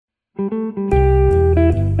Hello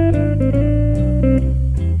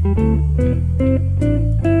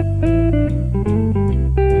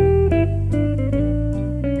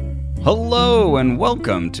and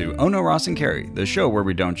welcome to Oh No, Ross and Carrie, the show where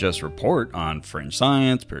we don't just report on fringe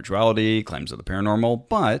science, spirituality, claims of the paranormal,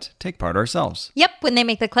 but take part ourselves. Yep, when they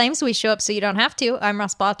make the claims, we show up so you don't have to. I'm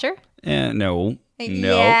Ross Blotcher. No,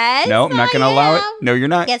 Yes, I'm not going to allow it. No, you're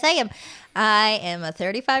not. Yes, I am. I am a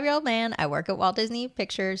 35-year-old man. I work at Walt Disney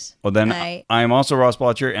Pictures. Well, then I am also Ross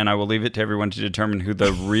Blotcher, and I will leave it to everyone to determine who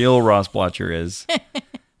the real Ross Blotcher is.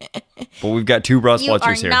 But we've got two Ross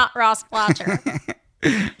Blotchers here. You are not Ross Blotcher.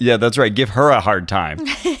 Yeah, that's right. Give her a hard time.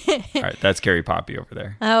 All right, that's Carrie Poppy over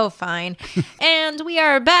there. Oh, fine. And we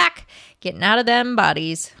are back, getting out of them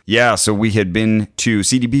bodies. Yeah, so we had been to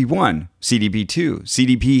CDP 1, CDP 2,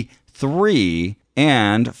 CDP 3,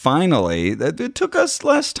 and finally, it took us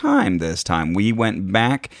less time this time. We went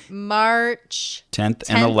back March 10th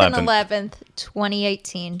and 11th,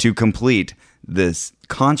 2018. to complete this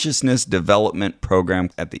consciousness development program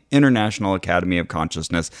at the International Academy of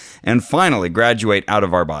Consciousness and finally graduate out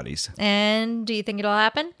of our bodies. And do you think it'll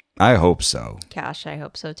happen? I hope so. Gosh, I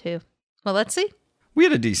hope so too. Well, let's see. We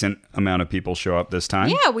had a decent amount of people show up this time.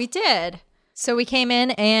 Yeah, we did. So we came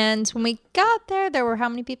in, and when we got there were how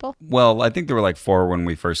many people? Well, I think there were like 4 when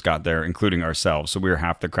we first got there, including ourselves. So we were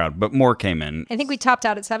half the crowd, but more came in. I think we topped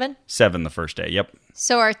out at 7. 7 the first day, yep.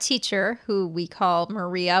 So our teacher, who we call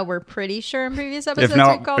Maria, we're pretty sure in previous episodes If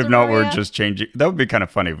not, we called her Maria. we're just changing. That would be kind of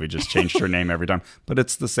funny if we just changed her name every time. But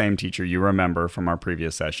it's the same teacher you remember from our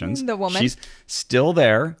previous sessions. The woman. She's still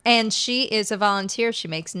there. And she is a volunteer. She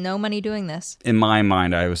makes no money doing this. In my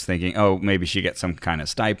mind, I was thinking, oh, maybe she gets some kind of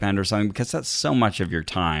stipend or something, because that's so much of your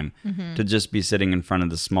time to just be sitting in front of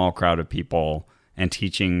the small crowd of people and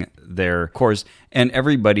teaching their course. And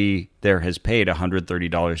everybody there has paid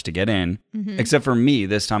 $130 to get in, except for me.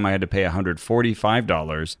 This time I had to pay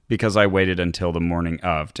 $145 because I waited until the morning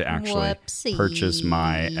of to actually purchase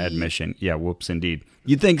my admission. Yeah, whoops, indeed.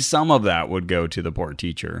 You'd think some of that would go to the poor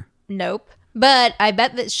teacher. Nope. But I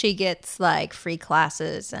bet that she gets like free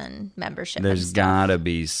classes and membership. There's gotta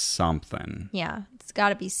be something. Yeah, it's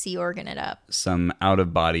gotta be Sea Organ it up. Some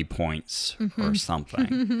out-of-body points or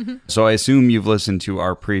something. So I assume you've listened to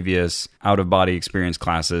our previous out-of-body experience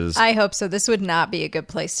classes. I hope so. This would not be a good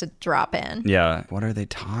place to drop in. Yeah. What are they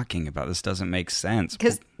talking about? This doesn't make sense.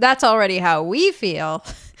 Because that's already how we feel.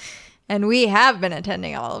 And we have been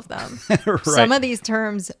attending all of them. Right. Some of these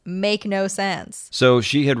terms make no sense. So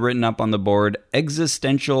she had written up on the board,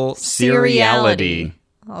 Existential Seriality.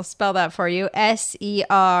 I'll spell that for you. Seriality.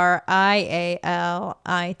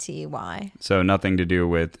 So nothing to do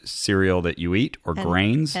with cereal that you eat or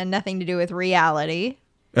grains. And nothing to do with reality.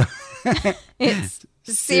 It's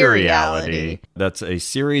seriality. That's a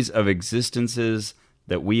series of existences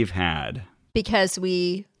that we've had. Because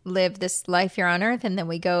we live this life here on Earth, and then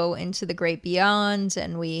we go into the great beyond,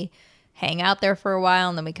 and we hang out there for a while,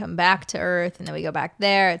 and then we come back to Earth, and then we go back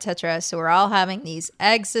there, etc. So we're all having these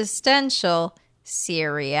existential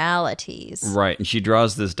serialities. Right, and she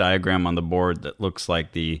draws this diagram on the board that looks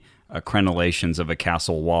like the crenellations of a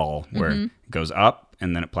castle wall, where it goes up,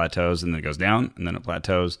 and then it plateaus, and then it goes down, and then it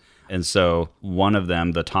plateaus. And so one of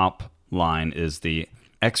them, the top line, is the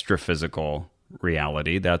extra-physical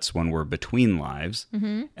reality. That's when we're between lives.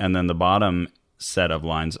 And then the bottom set of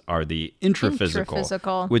lines are the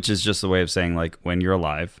intraphysical, which is just the way of saying like when you're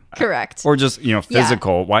alive. Correct. Or just,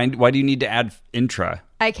 physical. Yeah. Why do you need to add intra?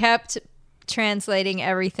 I kept translating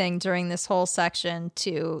everything during this whole section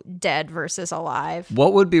to dead versus alive.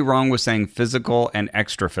 What would be wrong with saying physical and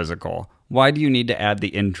extra physical? Why do you need to add the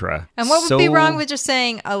intra? And what would be wrong with just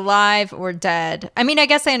saying alive or dead? I mean, I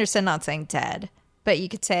guess I understand not saying dead. But you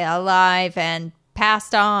could say alive and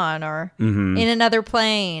passed on or in another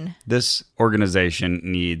plane. This organization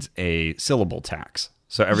needs a syllable tax.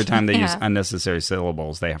 So every time they use unnecessary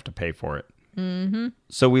syllables, they have to pay for it.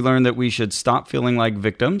 So we learned that we should stop feeling like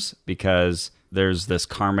victims because there's this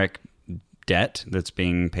karmic debt that's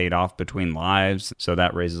being paid off between lives. So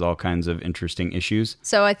that raises all kinds of interesting issues.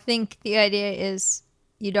 So I think the idea is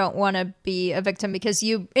you don't want to be a victim because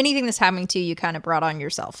anything that's happening to you, you kind of brought on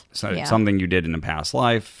yourself. So it's something you did in a past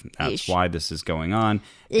life. That's why this is going on.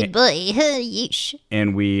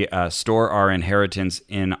 And we store our inheritance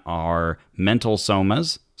in our mental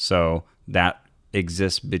somas. So that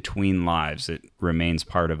exists between lives. It remains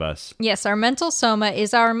part of us. Yes, our mental soma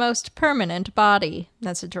is our most permanent body.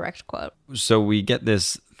 That's a direct quote. So we get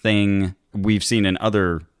this thing we've seen in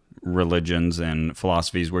other religions and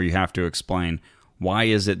philosophies where you have to explain, why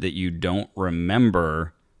is it that you don't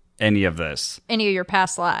remember any of this? Any of your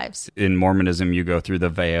past lives. In Mormonism, you go through the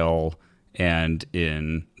veil, and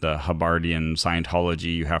in the Hubbarddian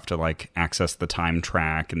Scientology, you have to like access the time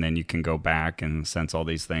track and then you can go back and sense all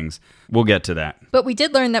these things. We'll get to that. But we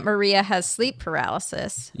did learn that Maria has sleep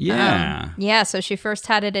paralysis. Yeah. Yeah, so she first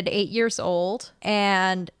had it at 8 years old,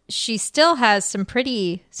 and she still has some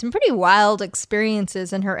pretty wild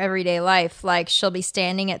experiences in her everyday life. Like she'll be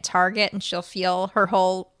standing at Target and she'll feel her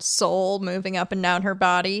whole soul moving up and down her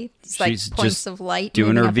body. It's like She's points just of light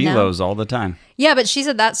doing moving her up and down. velos all the time. Yeah, but she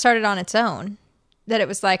said that started on its own. That it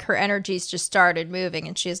was like her energies just started moving,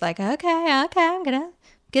 and she's like, okay, I'm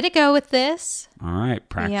gonna go with this. All right.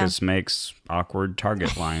 Practice makes awkward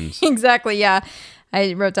target lines. Exactly, yeah.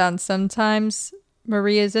 I wrote down, sometimes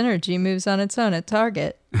Maria's energy moves on its own at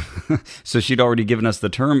Target. So she'd already given us the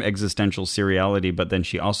term existential seriality, but then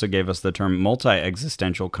she also gave us the term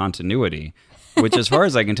multi-existential continuity, which as far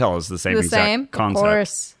as I can tell is the same exact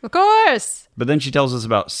concept. Of course. But then she tells us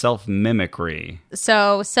about self-mimicry.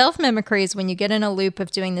 So self-mimicry is when you get in a loop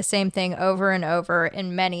of doing the same thing over and over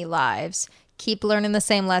in many lives. Keep learning the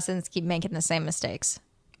same lessons, keep making the same mistakes.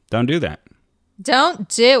 Don't do that. Don't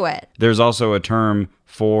do it. There's also a term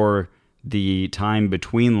for the time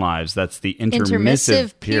between lives. That's the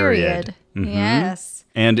intermissive period. Mm-hmm. Yes.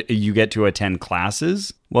 And you get to attend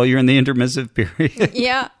classes while you're in the intermissive period.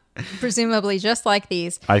 Yeah. Presumably just like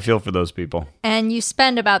these. I feel for those people. And you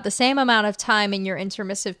spend about the same amount of time in your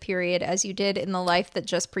intermissive period as you did in the life that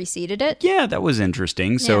just preceded it. Yeah, that was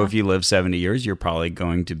interesting. So Yeah. if you live 70 years, you're probably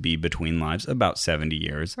going to be between lives about 70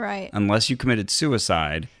 years. Right. Unless you committed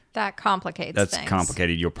suicide. That complicates That's things.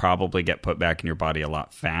 complicated. You'll probably get put back in your body a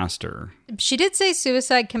lot faster. She did say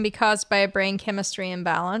suicide can be caused by a brain chemistry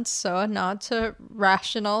imbalance, so a nod to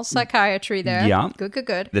rational psychiatry there. Yeah.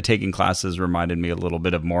 Good. The taking classes reminded me a little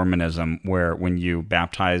bit of Mormonism, where when you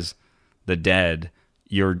baptize the dead,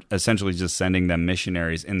 you're essentially just sending them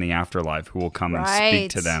missionaries in the afterlife who will come and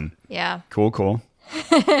speak to them. Yeah. Cool.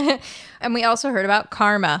 And we also heard about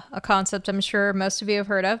karma, a concept I'm sure most of you have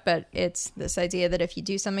heard of, but it's this idea that if you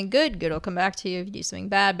do something good, good will come back to you. If you do something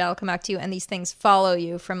bad, bad will come back to you. And these things follow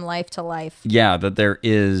you from life to life. Yeah, that there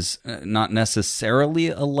is not necessarily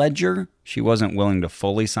a ledger. She wasn't willing to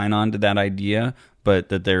fully sign on to that idea, but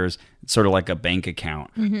that there's sort of like a bank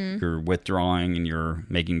account. Mm-hmm. You're withdrawing and you're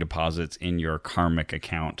making deposits in your karmic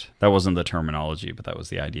account. That wasn't the terminology, but that was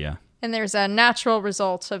the idea. And there's a natural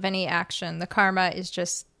result of any action. The karma is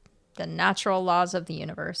just the natural laws of the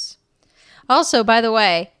universe. Also, by the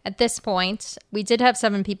way, at this point, we did have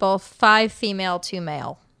 7 people, 5 female, 2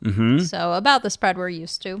 male. Mm-hmm. So about the spread we're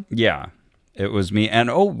used to. Yeah, it was me.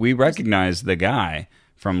 And we recognized the guy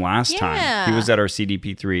from last time. He was at our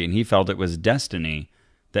CDP3 and he felt it was destiny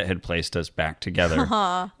that had placed us back together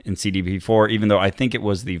in CDP4, even though I think it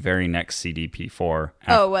was the very next CDP4.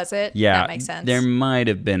 Oh, was it? Yeah. That makes sense. There might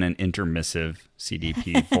have been an intermissive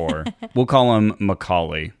CDP4. We'll call him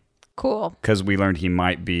Macaulay. Cool. Because we learned he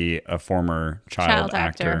might be a former child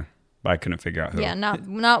actor. But I couldn't figure out who. Yeah,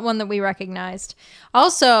 not one that we recognized.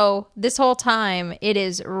 Also, this whole time, it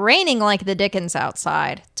is raining like the dickens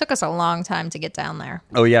outside. Took us a long time to get down there.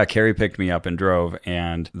 Oh, yeah. Carrie picked me up and drove,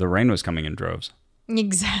 and the rain was coming in droves.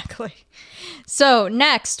 Exactly. So,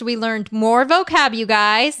 next, we learned more vocab, you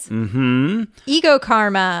guys. Mm-hmm.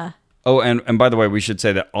 Egokarma. Oh, and by the way, we should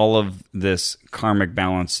say that all of this karmic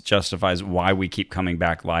balance justifies why we keep coming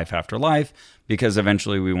back life after life, because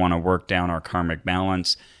eventually we want to work down our karmic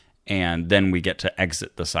balance, and then we get to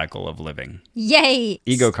exit the cycle of living. Yay!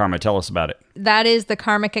 Egokarma, tell us about it. That is the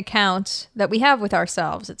karmic account that we have with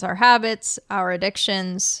ourselves. It's our habits, our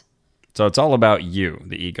addictions. So it's all about you,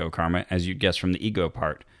 the egokarma, as you guess from the ego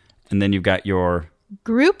part. And then you've got your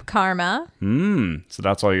group karma. So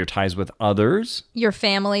that's all your ties with others. Your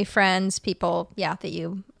family, friends, people, that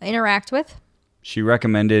you interact with. She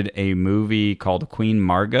recommended a movie called Queen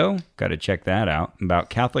Margot. Got to check that out. About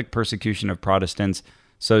Catholic persecution of Protestants.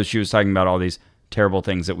 So she was talking about all these terrible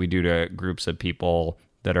things that we do to groups of people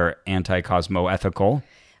that are anti-cosmo-ethical.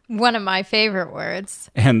 One of my favorite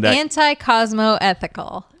words. And that,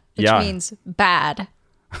 anti-cosmo-ethical, which means bad.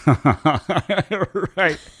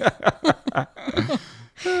 Right.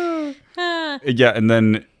 Yeah, and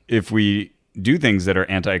then if we do things that are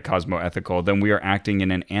anti-cosmo-ethical, then we are acting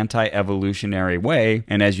in an anti-evolutionary way.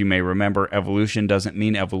 And as you may remember, evolution doesn't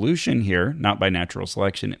mean evolution here, not by natural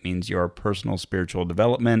selection. It means your personal spiritual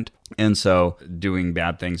development. And so doing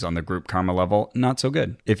bad things on the group karma level, not so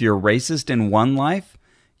good. If you're racist in one life,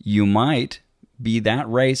 you might be that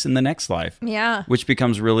race in the next life. Yeah. Which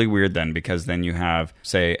becomes really weird then, because then you have,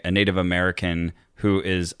 say, a Native American who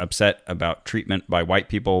is upset about treatment by white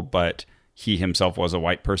people, but he himself was a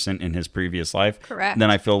white person in his previous life. Correct. Then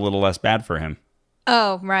I feel a little less bad for him.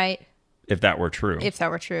 Oh, right. If that were true. If that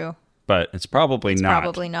were true. but it's probably not.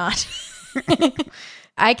 Probably not.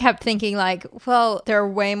 I kept thinking like, well, there are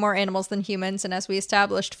way more animals than humans. And as we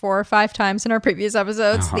established 4 or 5 times in our previous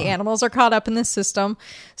episodes, the animals are caught up in this system.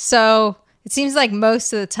 So it seems like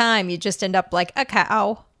most of the time you just end up like a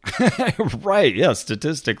cow. Right, yeah,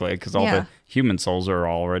 statistically, because all the human souls are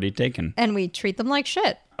already taken. And we treat them like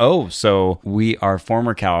shit. Oh, so we are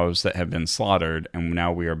former cows that have been slaughtered, and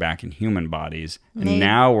now we are back in human bodies. And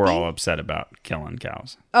now we're all upset about killing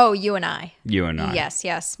cows. Oh, you and I. You and I.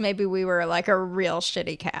 Yes. Maybe we were like a real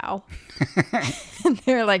shitty cow. And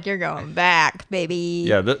they're like, you're going back, baby.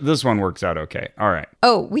 Yeah, this one works out okay. All right.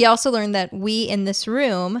 Oh, we also learned that we in this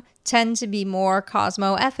room tend to be more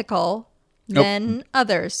cosmo-ethical than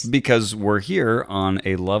others. Because we're here on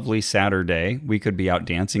a lovely Saturday. We could be out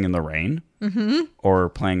dancing in the rain or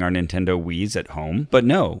playing our Nintendo Wiis at home. But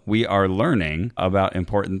no, we are learning about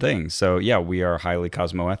important things. So yeah, we are highly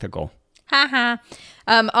cosmoethical. Haha.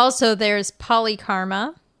 Also, there's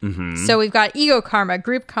polykarma. So we've got egokarma,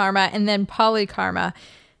 group karma, and then polykarma.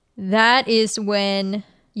 That is when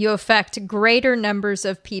you affect greater numbers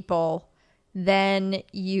of people than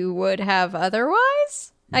you would have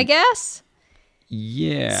otherwise, I guess.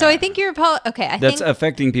 Yeah. So I think you're That's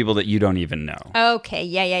affecting people that you don't even know. Okay,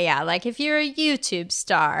 yeah. Like if you're a YouTube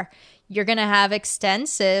star, you're going to have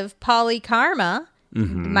extensive polykarma.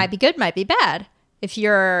 Might be good, might be bad. If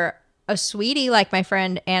you're a sweetie like my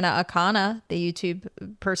friend Anna Akana, the YouTube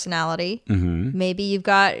personality, maybe you've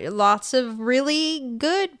got lots of really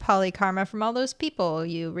good polykarma from all those people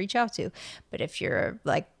you reach out to. But if you're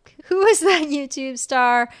like, who is that YouTube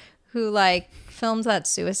star who like films that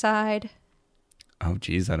suicide? Oh,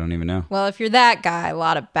 geez, I don't even know. Well, if you're that guy, a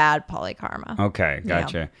lot of bad polykarma. Okay,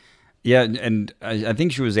 gotcha. Yeah, and I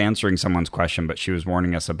think she was answering someone's question, but she was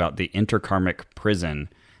warning us about the interkarmic prison.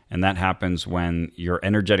 And that happens when your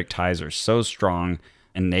energetic ties are so strong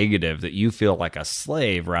and negative that you feel like a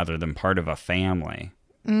slave rather than part of a family.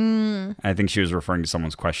 I think she was referring to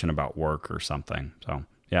someone's question about work or something. So,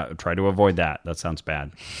 yeah, try to avoid that. That sounds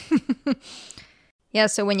bad. Yeah,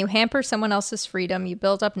 so when you hamper someone else's freedom, you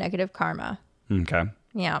build up negative karma. Okay.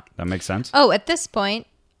 Yeah. That makes sense. Oh, at this point,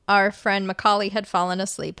 our friend Macaulay had fallen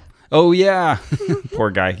asleep. Oh, yeah. Poor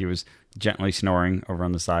guy. He was gently snoring over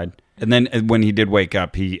on the side. And then when he did wake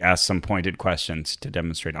up, he asked some pointed questions to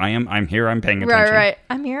demonstrate, I'm here, I'm paying attention. Right.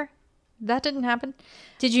 I'm here. That didn't happen.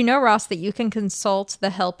 Did you know, Ross, that you can consult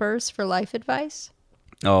the helpers for life advice?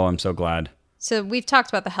 Oh, I'm so glad. So we've talked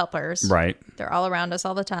about the helpers. Right. They're all around us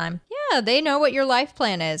all the time. Yeah, they know what your life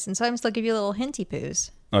plan is. And sometimes they'll give you little hinty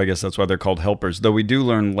poos. Oh, I guess that's why they're called helpers. Though we do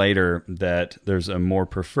learn later that there's a more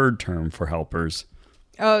preferred term for helpers.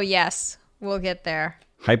 Oh, yes. We'll get there.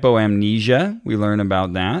 Hypoamnesia, we learn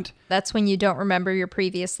about that. That's when you don't remember your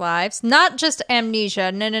previous lives. Not just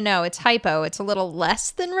amnesia. No. It's hypo. It's a little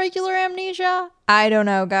less than regular amnesia. I don't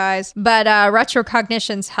know, guys. But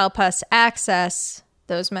retrocognitions help us access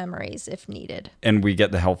those memories if needed. And we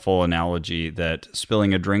get the helpful analogy that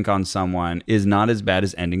spilling a drink on someone is not as bad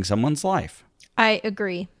as ending someone's life. I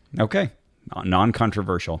agree. Okay.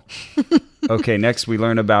 Non-controversial. Okay, next we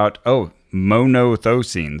learn about,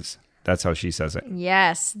 monothoscenes. That's how she says it.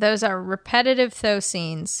 Yes, those are repetitive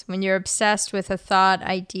thoscenes when you're obsessed with a thought,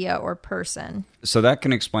 idea, or person. So that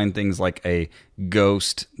can explain things like a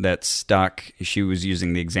ghost that's stuck. She was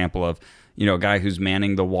using the example of, a guy who's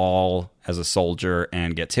manning the wall as a soldier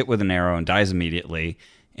and gets hit with an arrow and dies immediately.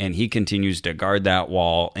 And he continues to guard that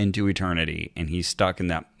wall into eternity. And he's stuck in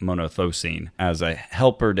that monothoscene. As a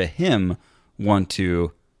helper to him, want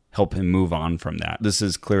to help him move on from that. This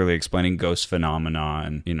is clearly explaining ghost phenomena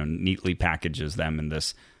and, neatly packages them in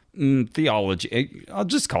this theology. I'll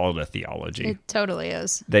just call it a theology. It totally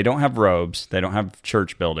is. They don't have robes. They don't have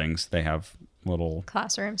church buildings. They have little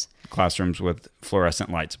classrooms with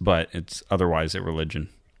fluorescent lights, but it's otherwise a religion.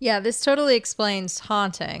 Yeah, this totally explains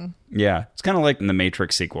haunting. Yeah, it's kind of like in the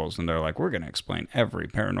Matrix sequels, and they're like, we're going to explain every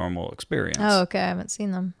paranormal experience. Oh, okay. I haven't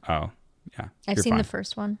seen them. Oh, yeah. I've seen the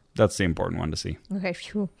first one. That's the important one to see. Okay.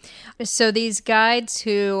 Phew. So these guides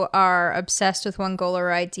who are obsessed with one goal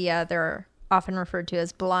or idea, they're often referred to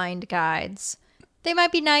as blind guides. They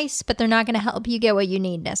might be nice, but they're not going to help you get what you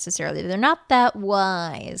need necessarily. They're not that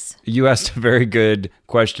wise. You asked a very good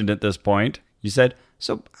question at this point. You said,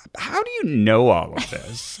 so how do you know all of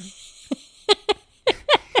this?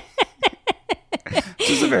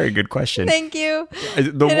 is a very good question. Thank you.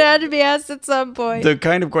 It had to be asked at some point. The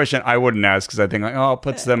kind of question I wouldn't ask because I think it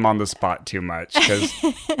puts them on the spot too much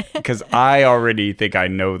because I already think I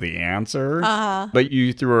know the answer. But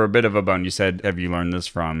you threw her a bit of a bone. You said, have you learned this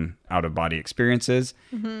from out-of-body experiences?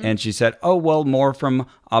 And she said, more from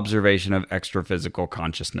observation of extra-physical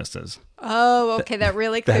consciousnesses. Oh, okay. That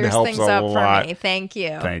really clears things up for me. Thank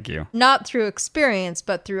you. Thank you. Not through experience,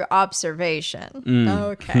 but through observation.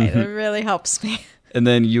 Okay. That really helps me. And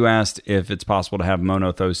then you asked if it's possible to have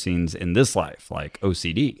monothoscenes in this life, like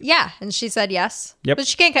OCD. Yeah. And she said yes. Yep. But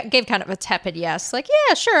she gave kind of a tepid yes. Like,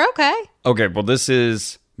 yeah, sure. Okay. Okay. Well, this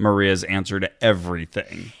is Maria's answer to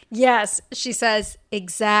everything. Yes. She says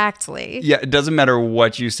exactly. Yeah. It doesn't matter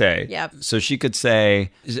what you say. Yep. So she could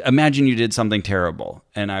say, imagine you did something terrible.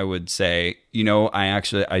 And I would say,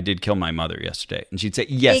 I did kill my mother yesterday. And she'd say,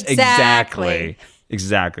 yes, exactly.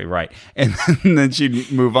 Exactly. Right. And then she'd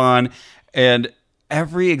move on. And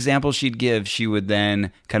every example she'd give, she would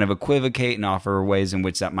then kind of equivocate and offer ways in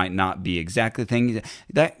which that might not be exactly the thing.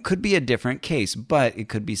 That could be a different case, but it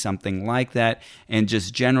could be something like that. And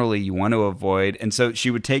just generally, you want to avoid. And so she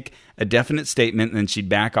would take a definite statement and then she'd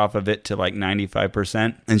back off of it to like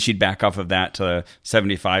 95%. And she'd back off of that to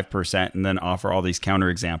 75% and then offer all these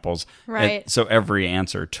counterexamples. Right. And so every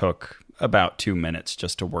answer took about 2 minutes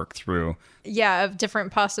just to work through. Yeah, of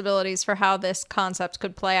different possibilities for how this concept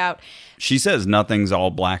could play out. She says nothing's all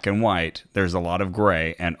black and white. There's a lot of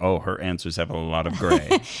gray, and her answers have a lot of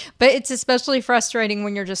gray. But it's especially frustrating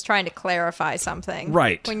when you're just trying to clarify something.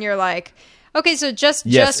 Right. When you're like, okay, so just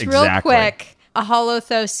exactly. real quick, a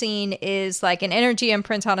holothoscene is like an energy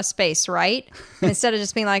imprint on a space, right? Instead of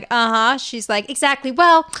just being like, she's like, exactly.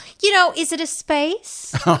 Well, is it a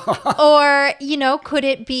space? Or, could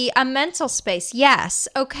it be a mental space? Yes.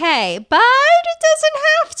 Okay. But it doesn't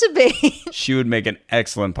have to be. She would make an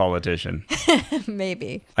excellent politician.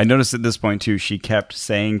 Maybe. I noticed at this point, too, she kept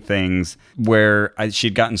saying things where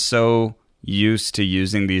she'd gotten so used to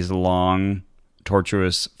using these long,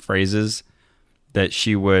 tortuous phrases that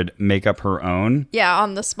she would make up her own. Yeah,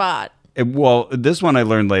 on the spot. Well, this one I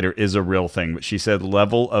learned later is a real thing, but she said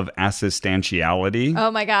level of assistentiality.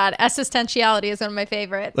 Oh my God. Assistentiality is one of my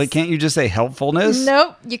favorites. Like, can't you just say helpfulness?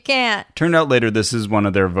 Nope, you can't. Turned out later this is one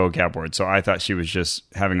of their vocab words, so I thought she was just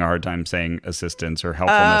having a hard time saying assistance or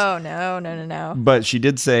helpfulness. Oh, no. But she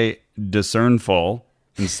did say discernful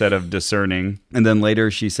instead of discerning. And then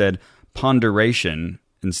later she said ponderation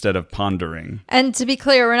instead of pondering. And to be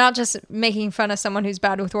clear, we're not just making fun of someone who's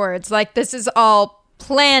bad with words. Like, this is all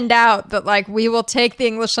planned out that, like, we will take the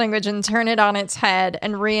English language and turn it on its head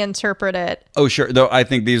and reinterpret it. Oh, sure. Though I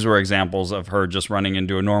think these were examples of her just running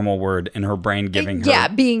into a normal word and her brain giving her... Yeah,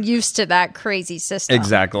 being used to that crazy system.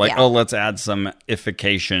 Exactly. Like, let's add some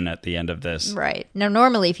ification at the end of this. Right. Now,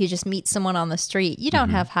 normally, if you just meet someone on the street, you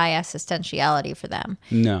don't have high assistentiality for them.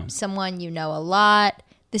 No. Someone you know a lot...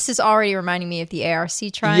 This is already reminding me of the ARC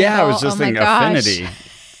triangle. Yeah, I was just thinking affinity.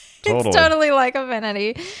 Totally. It's totally like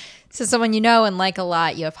affinity. So someone you know and like a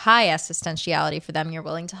lot, you have high assistentiality for them. You're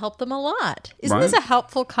willing to help them a lot. Isn't this a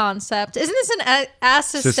helpful concept? Isn't this an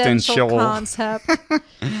assistential concept?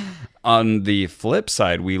 On the flip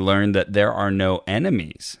side, we learned that there are no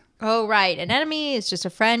enemies. Oh, right. An enemy is just a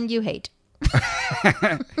friend you hate.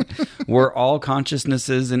 We're all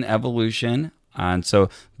consciousnesses in evolution. And so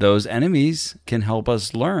those enemies can help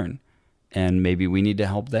us learn, and maybe we need to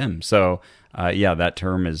help them. So, that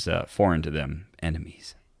term is foreign to them,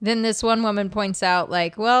 enemies. Then this one woman points out,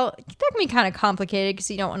 like, well, that can be kind of complicated because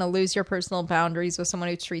you don't want to lose your personal boundaries with someone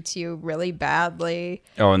who treats you really badly.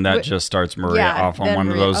 Oh, and that just starts Maria off on one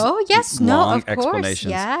of those long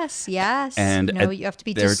explanations. Yes. And you have to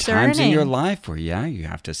be discerning. There are times in your life where, you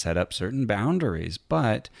have to set up certain boundaries,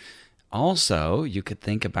 but... Also, you could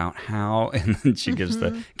think about how, and then she gives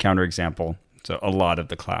the counterexample. So a lot of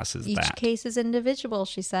the class is that. Each case is individual,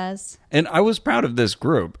 she says. And I was proud of this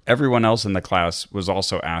group. Everyone else in the class was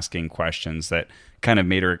also asking questions that kind of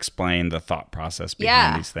made her explain the thought process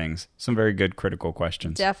behind these things. Some very good critical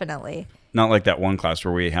questions. Definitely. Not like that one class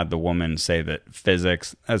where we had the woman say that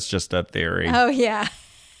physics, that's just a theory. Oh, yeah.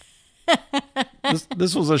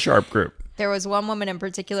 This was a sharp group. There was one woman in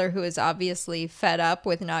particular who was obviously fed up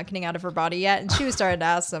with not getting out of her body yet, and she was starting to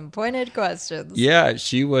ask some pointed questions. Yeah,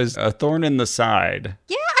 she was a thorn in the side.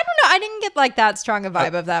 Yeah, I don't know. I didn't get like that strong a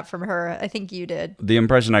vibe of that from her. I think you did. The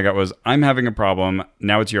impression I got was, I'm having a problem.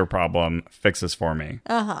 Now it's your problem. Fix this for me.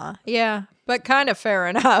 Uh-huh. Yeah, but kind of fair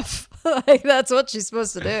enough. Like, that's what she's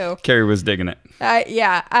supposed to do. Carrie was digging it.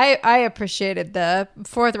 I appreciated the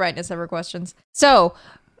forthrightness of her questions. So...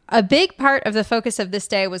 a big part of the focus of this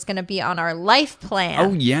day was going to be on our life plan.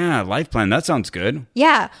 Oh, yeah. Life plan. That sounds good.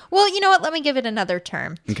 Yeah. Well, you know what? Let me give it another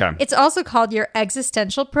term. Okay. It's also called your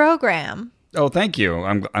existential program. Oh, thank you.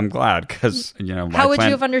 I'm glad because, How would you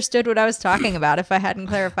have understood what I was talking about if I hadn't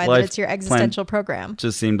clarified that it's your existential program?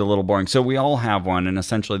 Just seemed a little boring. So we all have one, and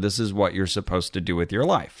essentially this is what you're supposed to do with your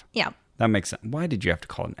life. Yeah. That makes sense. Why did you have to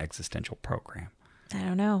call it an existential program? I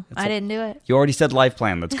don't know. I didn't do it. You already said life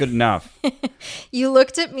plan. That's good enough. You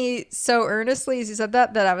looked at me so earnestly as you said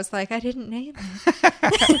that I was like, I didn't name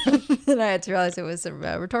it. And I had to realize it was a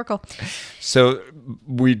rhetorical. So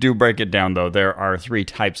we do break it down, though. There are 3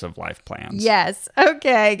 types of life plans. Yes.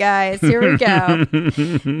 Okay, guys. Here we go.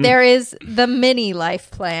 There is the mini life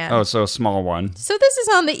plan. Oh, so a small one. So this is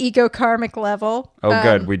on the egokarmic level. Oh,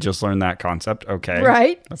 good. We just learned that concept. Okay.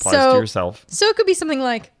 Right. Applies to yourself. So it could be something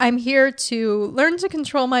like, I'm here to learn to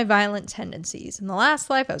control my violent tendencies. In the last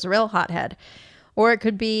life, I was a real hothead. Or it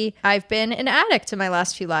could be, I've been an addict in my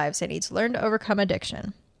last few lives. I need to learn to overcome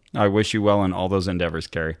addiction. I wish you well in all those endeavors,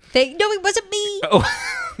 Carrie. No, it wasn't me. Oh.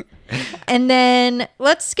 And then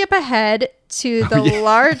let's skip ahead to the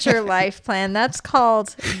larger life plan. That's called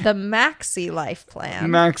the Maxi life plan.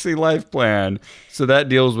 Maxi life plan. So that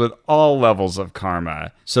deals with all levels of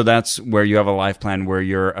karma. So that's where you have a life plan where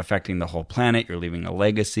you're affecting the whole planet. You're leaving a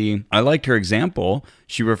legacy. I liked her example.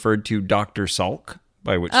 She referred to Dr. Salk,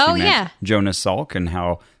 by which she meant Jonas Salk, and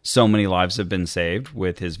how so many lives have been saved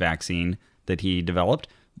with his vaccine that he developed.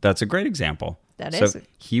 That's a great example. So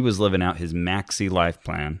he was living out his maxi life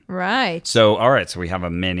plan. Right. So, all right. So we have a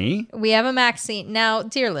mini. We have a maxi. Now,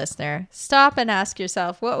 dear listener, stop and ask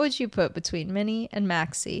yourself, what would you put between mini and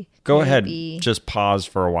maxi? Go ahead. Just pause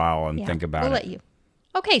for a while and think about it. We'll let you.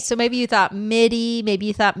 Okay. So maybe you thought midi, maybe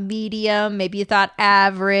you thought medium, maybe you thought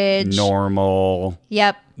average. Normal.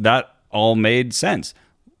 Yep. That all made sense.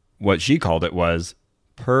 What she called it was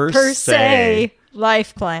per se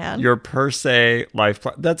life plan. Your per se life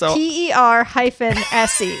plan. That's all. PER-SE.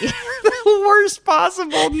 The worst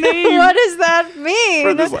possible name. What does that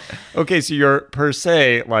mean? Okay, so your per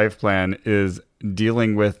se life plan is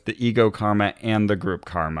dealing with the ego karma and the group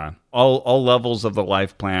karma. All levels of the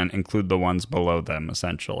life plan include the ones below them,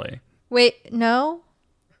 essentially. Wait, no?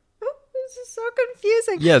 This is so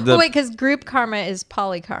confusing. Yeah. Wait, because group karma is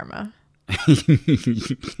polykarma.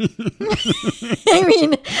 I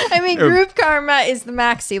mean, group karma is the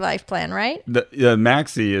maxi life plan, right? The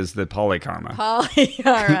maxi is the polykarma.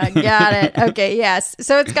 Polykarma, got it. Okay, yes.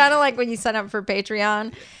 So it's kind of like when you sign up for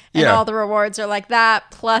Patreon, and all the rewards are like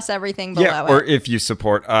that, plus everything below it. Or if you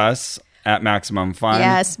support us at Maximum Fun.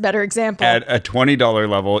 Yes, better example. At a $20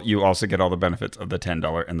 level, you also get all the benefits of the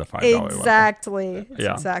 $10 and the $5 level. Exactly. It's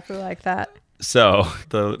exactly like that. So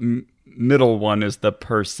the middle one is the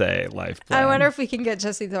per se life plan. I wonder if we can get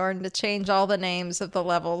Jesse Thorne to change all the names of the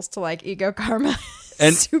levels to like ego karma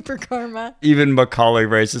and super karma. Even Macaulay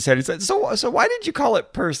raised his head and said, so why did you call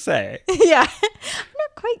it per se? Yeah, I'm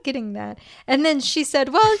not quite getting that. And then she said,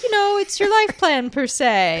 well, it's your life plan per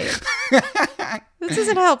se. This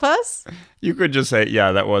doesn't help us. You could just say,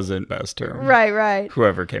 yeah, that wasn't best term. Right.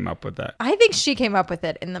 Whoever came up with that. I think she came up with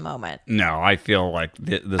it in the moment. No, I feel like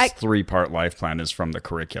this 3-part life plan is from the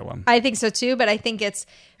curriculum. I think so too, but I think it's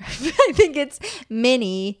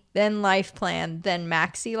mini, then life plan, then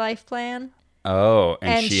maxi life plan. Oh,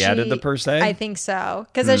 and she added the per se? I think so.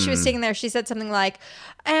 Because as she was sitting there, she said something like,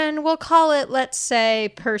 and we'll call it, let's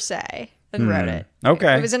say, per se. And wrote it.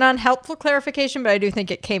 Okay. It was an unhelpful clarification, but I do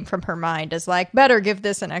think it came from her mind as like, better give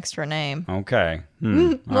this an extra name. Okay.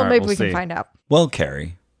 Well, maybe we can find out. Well,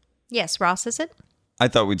 Carrie. Yes, Ross, is it? I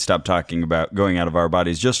thought we'd stop talking about going out of our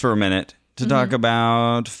bodies just for a minute to talk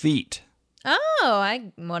about feet. Oh,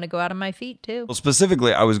 I want to go out of my feet too. Well,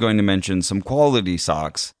 specifically, I was going to mention some quality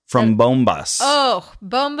socks from Bombas. Oh,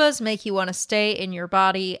 Bombas make you want to stay in your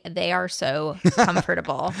body. They are so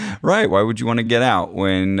comfortable. Right. Why would you want to get out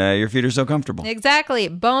when your feet are so comfortable? Exactly.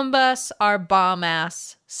 Bombas are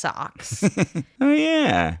bomb-ass socks. Oh,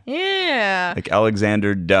 yeah. Yeah. Like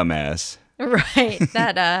Alexander Dumbass. Right.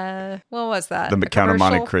 That, what was that? The Count of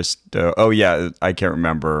Monte Cristo. Oh, yeah. I can't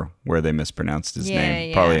remember where they mispronounced his name.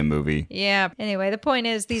 Yeah. Probably a movie. Yeah. Anyway, the point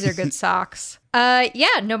is, these are good socks.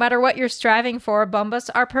 No matter what you're striving for, Bombas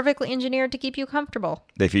are perfectly engineered to keep you comfortable.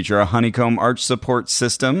 They feature a honeycomb arch support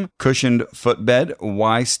system, cushioned footbed,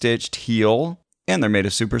 Y-stitched heel, and they're made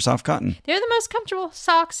of super soft cotton. They're the most comfortable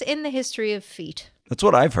socks in the history of feet. That's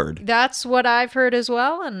what I've heard. That's what I've heard as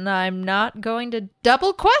well, and I'm not going to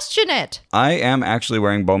double question it. I am actually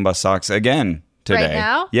wearing Bombas socks again today. Right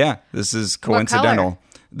now? Yeah, this is coincidental. What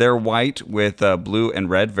color? They're white with blue and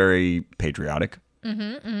red, very patriotic.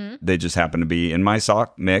 They just happen to be in my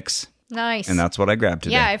sock mix. Nice. And that's what I grabbed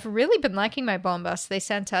today. Yeah, I've really been liking my Bombas. They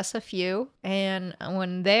sent us a few, and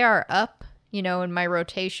when they are up, in my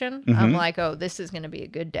rotation, I'm like, oh, this is going to be a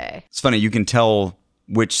good day. It's funny, you can tell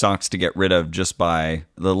which socks to get rid of just by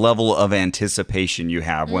the level of anticipation you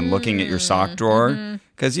have when looking at your sock drawer.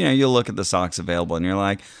 Because, you'll look at the socks available and you're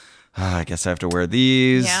like, I guess I have to wear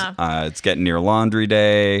these. Yeah. It's getting near laundry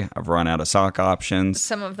day. I've run out of sock options.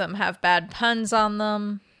 Some of them have bad puns on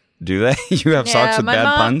them. Do they? You have socks with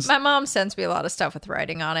bad puns? My mom sends me a lot of stuff with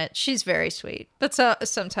writing on it. She's very sweet. But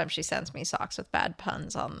sometimes she sends me socks with bad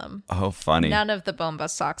puns on them. Oh, funny. None of the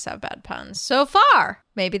Bombas socks have bad puns. So far.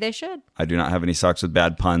 Maybe they should. I do not have any socks with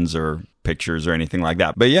bad puns or pictures or anything like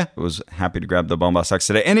that. But yeah, I was happy to grab the Bombas socks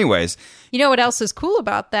today. Anyways. You know what else is cool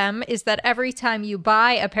about them is that every time you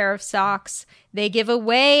buy a pair of socks, they give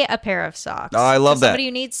away a pair of socks. Oh, I love that. Somebody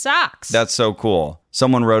who needs socks. That's so cool.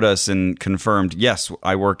 Someone wrote us and confirmed, yes,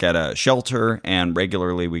 I work at a shelter and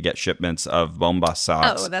regularly we get shipments of Bombas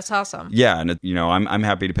socks. Oh, that's awesome. Yeah, and I'm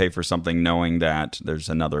happy to pay for something knowing that there's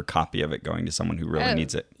another copy of it going to someone who really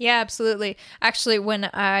needs it. Yeah, absolutely. Actually, when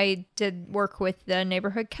I did work with the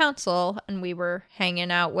neighborhood council and we were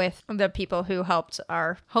hanging out with the people who helped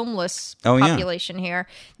our homeless population here,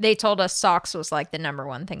 they told us socks was like the number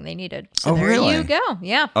one thing they needed. So there you go.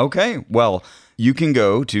 Yeah. Okay. Well, you can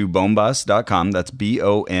go to bombas.com. That's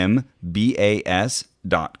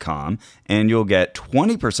BOMBAS.com. And you'll get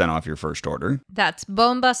 20% off your first order. That's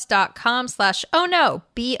bombas.com/oh no.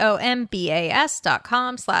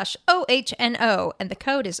 BOMBAS.com/OHNO. And the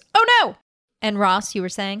code is oh no. And Ross, you were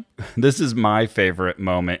saying? This is my favorite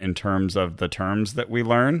moment in terms of the terms that we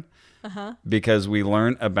learn. Because we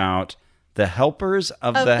learn about the helpers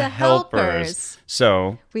of the helpers.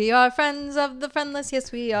 So, we are friends of the friendless.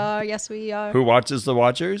 Yes, we are. Yes, we are. Who watches the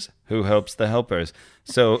watchers? Who helps the helpers?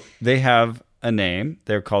 So, they have a name.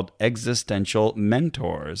 They're called existential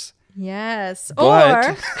mentors. Yes.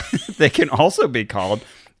 But or they can also be called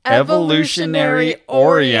evolutionary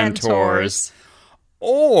orientors.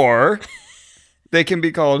 Or they can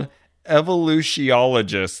be called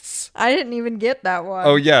evolutiologists. I didn't even get that one.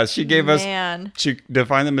 Oh, yeah. She gave us, she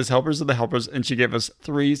defined them as helpers of the helpers, and she gave us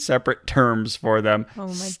 3 separate terms for them. Oh,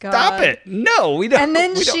 my God. Stop it. No, we don't, and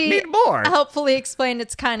then we don't need more. Helpfully explained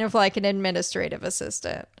it's kind of like an administrative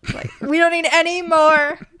assistant. Like, we don't need any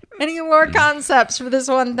more concepts for this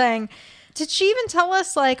one thing. Did she even tell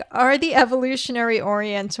us, like, are the evolutionary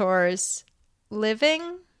orientors living?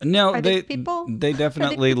 No, they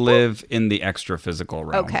definitely live in the extra physical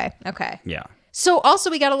realm. Okay. Yeah. So also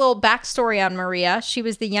we got a little backstory on Maria. She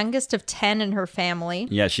was the youngest of 10 in her family.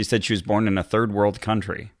 Yeah, she said she was born in a third world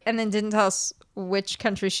country. And then didn't tell us which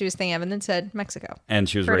country she was thinking of, and then said Mexico. And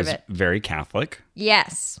she was raised very Catholic.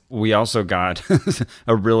 Yes. We also got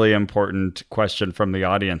a really important question from the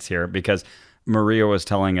audience here, because Maria was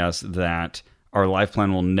telling us that our life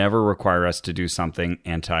plan will never require us to do something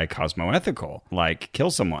anti-cosmoethical, like kill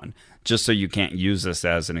someone, just so you can't use this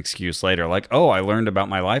as an excuse later. Like, oh, I learned about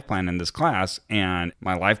my life plan in this class, and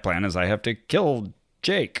my life plan is I have to kill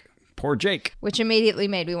Jake. Poor Jake. Which immediately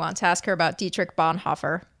made me want to ask her about Dietrich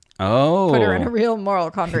Bonhoeffer. Oh. Put her in a real moral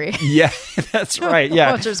quandary. Yeah, that's right.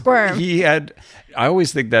 Yeah. Watch her squirm. I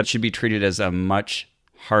always think that should be treated as a much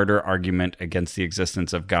harder argument against the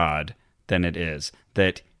existence of God than it is.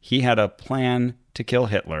 That he had a plan to kill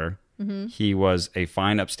Hitler. Mm-hmm. He was a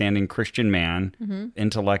fine, upstanding Christian man,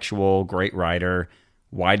 intellectual, great writer.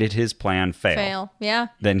 Why did his plan fail? Yeah.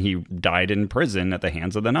 Then he died in prison at the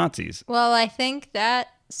hands of the Nazis. Well, I think that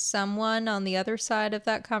someone on the other side of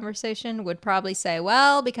that conversation would probably say,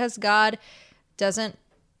 well, because God doesn't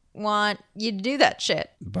want you to do that shit.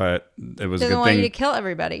 But it was a good thing. Doesn't want you to kill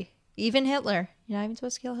everybody. Even Hitler. You're not even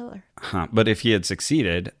supposed to kill Hitler. But if he had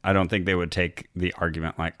succeeded, I don't think they would take the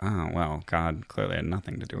argument like, oh, well, God clearly had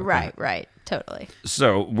nothing to do with that. Right. Totally.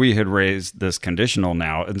 So we had raised this conditional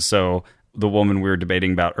now. And so the woman we were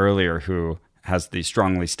debating about earlier, who has the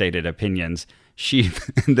strongly stated opinions, she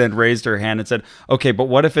then raised her hand and said, okay, but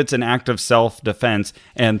what if it's an act of self-defense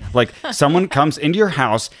and like someone comes into your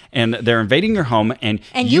house and they're invading your home and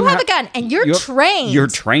you have a gun and you're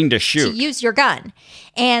trained to shoot. To use your gun.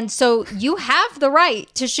 And so you have the right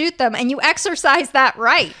to shoot them and you exercise that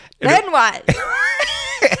right. Then what?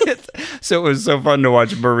 So it was so fun to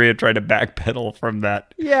watch Maria try to backpedal from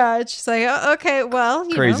that. Yeah, it's just like, okay, well,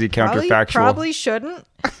 crazy counterfactual. Probably shouldn't.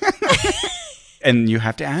 And you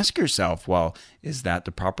have to ask yourself, well, is that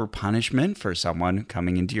the proper punishment for someone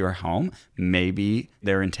coming into your home? Maybe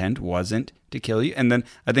their intent wasn't to kill you. And then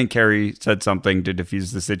I think Carrie said something to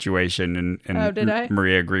diffuse the situation, and did I?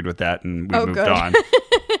 Maria agreed with that, and we moved on.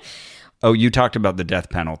 Oh, you talked about the death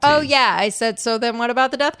penalty. Oh, yeah. I said, so then what about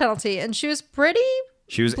the death penalty? And she was pretty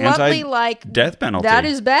She was bluntly like, death penalty. That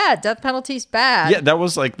is bad. Death penalty's bad. Yeah, that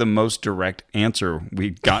was like the most direct answer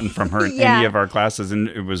we'd gotten from her in any of our classes, and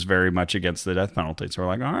it was very much against the death penalty. So we're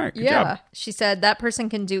like, all right, good job. She said that person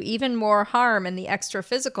can do even more harm in the extra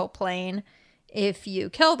physical plane if you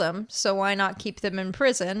kill them. So why not keep them in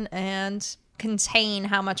prison and contain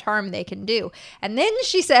how much harm they can do? And then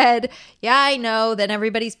she said, yeah, I know that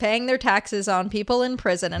everybody's paying their taxes on people in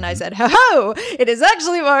prison. And I said, ho, it is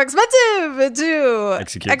actually more expensive to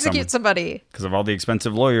execute somebody. Because of all the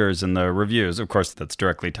expensive lawyers and the reviews. Of course, that's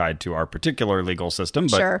directly tied to our particular legal system.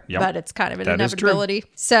 But, sure, but it's kind of an inevitability.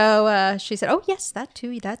 So she said, oh, yes, that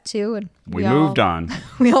too. And we moved on.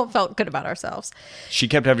 We all felt good about ourselves. She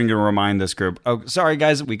kept having to remind this group, oh, sorry,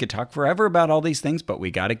 guys, we could talk forever about all these things, but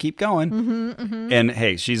we got to keep going. Mm-hmm. And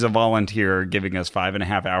hey, she's a volunteer giving us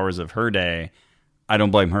 5.5 hours of her day. I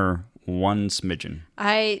don't blame her one smidgen.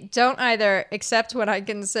 I don't either, except when I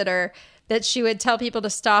consider that she would tell people to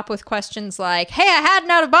stop with questions like, hey, I had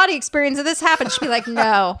an out-of-body experience and this happened. She'd be like,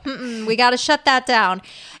 no, we got to shut that down.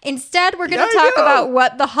 Instead, we're going to talk about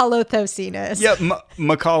what the holothosine is. Yeah,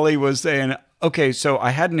 Macaulay was saying, okay, so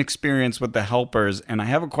I had an experience with the helpers and I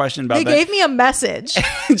have a question about that. They gave me a message.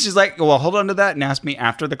 And she's like, well, hold on to that and ask me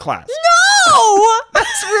after the class. No!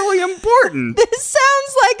 That's really important. This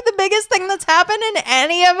sounds like the biggest thing that's happened in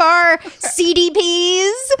any of our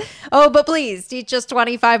CDPs. Oh, but please teach us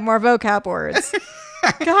 25 more vocab words.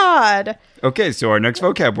 God. Okay, so our next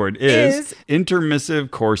vocab word is intermissive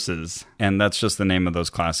courses. And that's just the name of those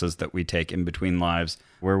classes that we take in between lives,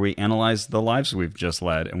 where we analyze the lives we've just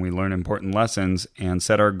led and we learn important lessons and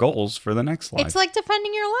set our goals for the next life. It's like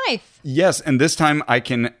defending your life. Yes, and this time I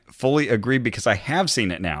can fully agree because I have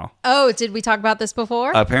seen it now. Oh, did we talk about this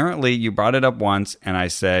before? Apparently, you brought it up once and I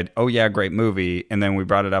said, oh yeah, great movie. And then we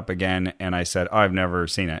brought it up again and I said, oh, I've never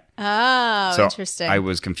seen it. Oh, so interesting. I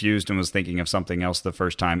was confused and was thinking of something else the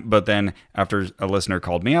first time. But then after a listener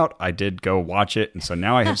called me out, I did go watch it. And so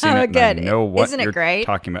now I have seen it and I know what you're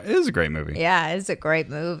talking about. It is a great movie. Yeah, it's a great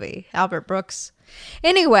movie. Albert Brooks.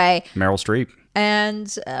 Anyway. Meryl Streep.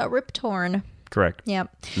 And Rip Torn. Correct.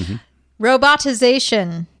 Yep. Mm-hmm.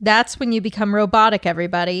 Robotization. That's when you become robotic,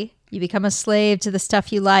 everybody. You become a slave to the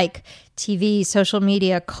stuff you like. TV, social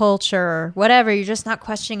media, culture, whatever. You're just not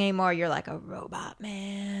questioning anymore. You're like a robot,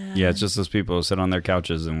 man. Yeah, it's just those people who sit on their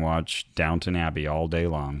couches and watch Downton Abbey all day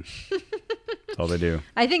long. That's all they do.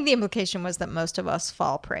 I think the implication was that most of us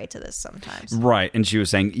fall prey to this sometimes. Right. And she was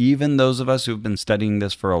saying even those of us who've been studying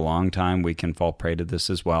this for a long time, we can fall prey to this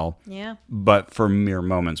as well. Yeah. But for mere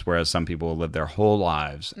moments, whereas some people will live their whole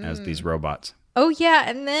lives as these robots. Oh, yeah.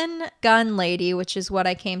 And then Gun Lady, which is what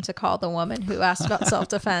I came to call the woman who asked about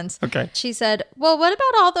self-defense. Okay. She said, well, what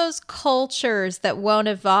about all those cultures that won't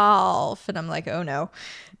evolve? And I'm like, oh, no.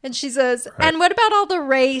 And she says, and what about all the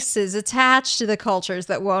races attached to the cultures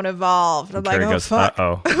that won't evolve? And I'm like, oh, fuck.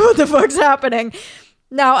 Uh-oh. What the fuck's happening?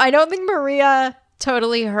 Now, I don't think Maria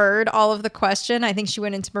totally heard all of the question. I think she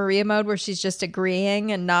went into Maria mode where she's just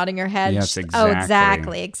agreeing and nodding her head. Yes,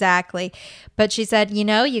 exactly. Oh, exactly. But she said,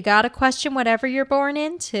 you got to question whatever you're born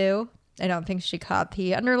into. I don't think she caught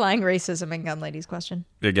the underlying racism in Gun Lady's question.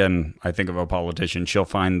 Again, I think of a politician. She'll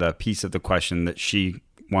find the piece of the question that she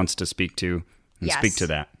wants to speak to and speak to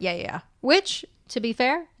that. Yeah. Which, to be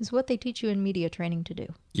fair, is what they teach you in media training to do.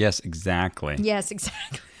 Yes, exactly.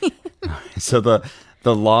 So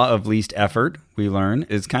the law of least effort, we learn,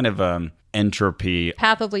 is kind of entropy.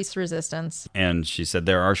 Path of least resistance. And she said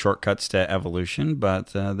there are shortcuts to evolution, but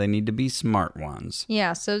they need to be smart ones.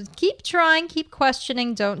 Yeah, so keep trying, keep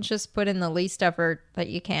questioning. Don't just put in the least effort that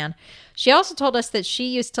you can. She also told us that she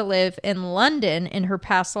used to live in London in her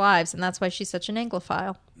past lives, and that's why she's such an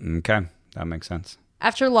Anglophile. Okay, that makes sense.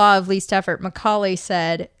 After law of least effort, Macaulay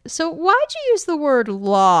said, so why'd you use the word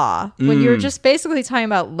law when you were just basically talking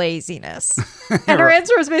about laziness? And her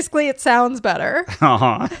answer was basically, it sounds better.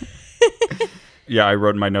 Uh-huh. Yeah, I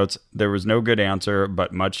wrote in my notes, there was no good answer,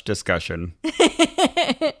 but much discussion.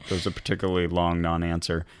 It was a particularly long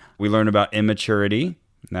non-answer. We learn about immaturity,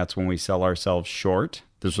 and that's when we sell ourselves short.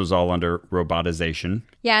 This was all under robotization.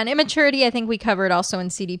 Yeah, and immaturity, I think we covered also in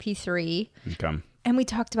CDP 3. Okay. And we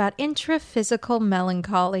talked about intraphysical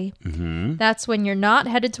melancholy. Mm-hmm. That's when you're not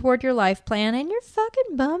headed toward your life plan and you're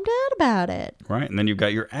fucking bummed out about it. Right. And then you've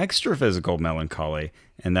got your extraphysical melancholy.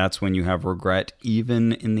 And that's when you have regret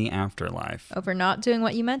even in the afterlife. Over not doing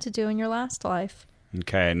what you meant to do in your last life.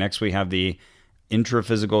 Okay. Next we have the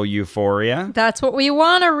intraphysical euphoria. That's what we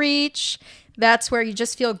want to reach. That's where you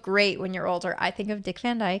just feel great when you're older. I think of Dick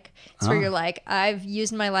Van Dyke. It's where you're like, I've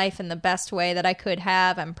used my life in the best way that I could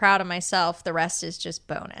have. I'm proud of myself. The rest is just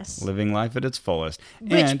bonus. Living life at its fullest.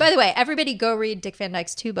 Which, by the way, everybody go read Dick Van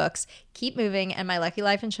Dyke's 2 books, Keep Moving and My Lucky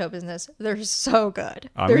Life in Show Business. They're so good.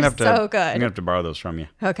 They're so good. I'm going to have to borrow those from you.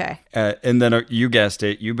 Okay. And then you guessed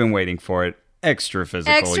it. You've been waiting for it. Extra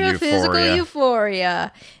physical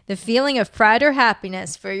euphoria. The feeling of pride or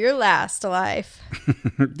happiness for your last life.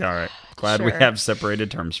 All right. Glad we have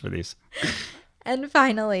separated terms for these. And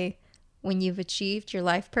finally, when you've achieved your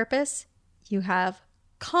life purpose, you have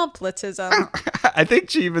completism. I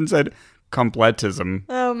think she even said completism.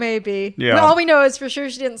 Oh, maybe. Yeah. Well, all we know is for sure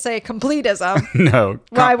she didn't say completism. No.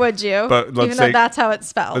 Why would you? But even though that's how it's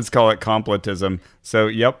spelled. Let's call it completism. So,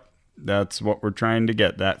 yep. That's what we're trying to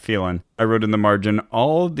get, that feeling. I wrote in the margin,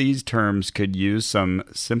 all of these terms could use some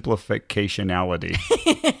simplificationality.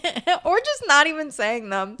 Or just not even saying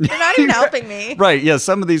them. They're not even helping me. Right, yeah,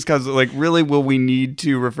 some of these kinds of, like, really, will we need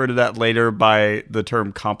to refer to that later by the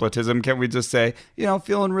term completism? Can't we just say,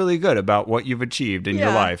 feeling really good about what you've achieved in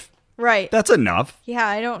your life? Right. That's enough. Yeah,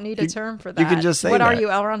 I don't need a term for that. You can just say What that. are you,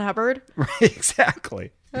 L. Ron Hubbard? Right,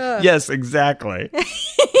 exactly. Yes, exactly.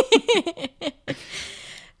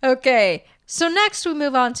 Okay, so next we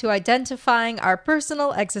move on to identifying our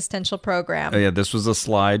personal existential program. Oh, yeah, this was a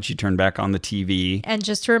slide. She turned back on the TV. And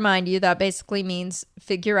just to remind you, that basically means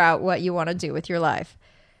figure out what you want to do with your life.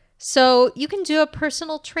 So you can do a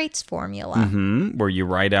personal traits formula. Where you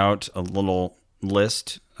write out a little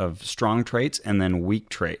list of strong traits and then weak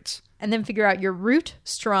traits. And then figure out your root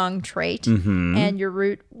strong trait and your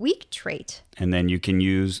root weak trait. And then you can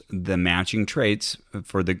use the matching traits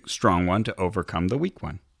for the strong one to overcome the weak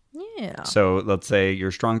one. Yeah. So let's say your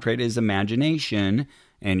strong trait is imagination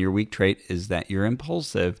and your weak trait is that you're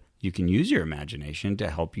impulsive. You can use your imagination to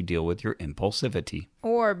help you deal with your impulsivity.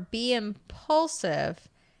 Or be impulsive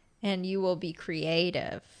and you will be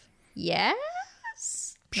creative.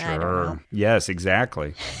 Yes? Sure. I don't know. Yes,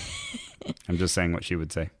 exactly. I'm just saying what she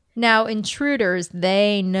would say. Now, intruders,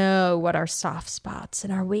 they know what our soft spots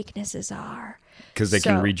and our weaknesses are. Because they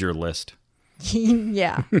can read your list.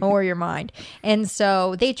 Yeah, or your mind. And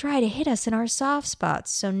so they try to hit us in our soft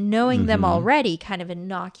spots. So knowing them already kind of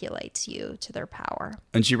inoculates you to their power.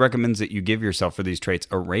 And she recommends that you give yourself for these traits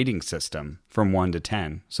a rating system from 1 to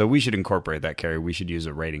 10. So we should incorporate that, Carrie. We should use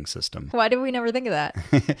a rating system. Why did we never think of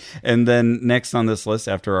that? And then next on this list,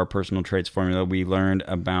 after our personal traits formula, we learned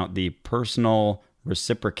about the personal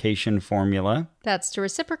reciprocation formula. That's to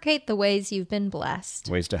reciprocate the ways you've been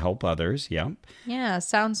blessed. Ways to help others, yeah. Yeah,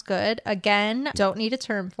 sounds good. Again, don't need a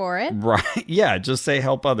term for it. Right, yeah, just say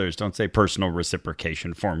help others. Don't say personal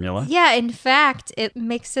reciprocation formula. Yeah, in fact, it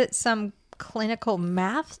makes it some clinical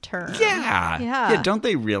math term. Yeah. Don't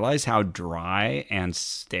they realize how dry and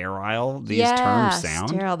sterile these terms sound?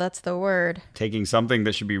 Sterile, that's the word. Taking something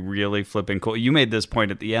that should be really flipping cool. You made this point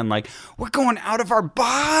at the end, like, we're going out of our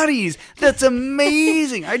bodies. That's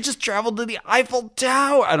amazing. I just traveled to the Eiffel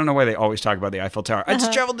Tower. I don't know why they always talk about the Eiffel Tower. I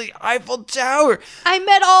just traveled to the Eiffel Tower. I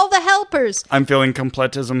met all the helpers. I'm feeling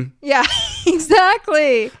completism. Yeah,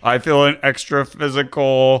 exactly. I feel an extra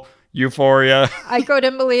physical euphoria. I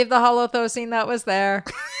couldn't believe the holothosine that was there.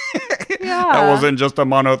 Yeah. That wasn't just a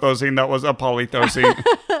monothosine, that was a polythosine.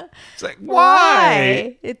 It's like,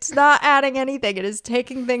 why? It's not adding anything. It is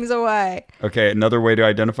taking things away. Okay, another way to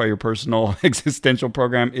identify your personal existential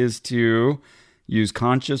program is to use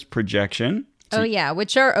conscious projection.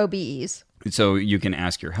 Which are OBEs. So you can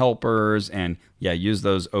ask your helpers and, use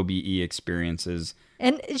those OBE experiences.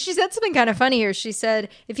 And she said something kind of funny here. She said,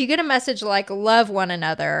 if you get a message like love one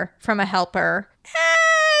another from a helper,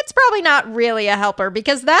 it's probably not really a helper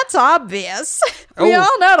because that's obvious. We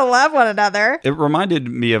all know to love one another. It reminded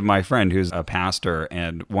me of my friend who's a pastor,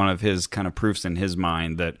 and one of his kind of proofs in his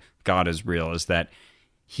mind that God is real is that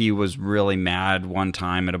he was really mad one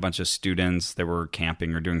time at a bunch of students that were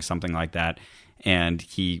camping or doing something like that. And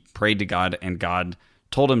he prayed to God, and God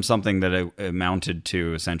told him something that it amounted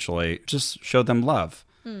to essentially just show them love.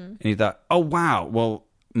 And he thought, oh, wow, well,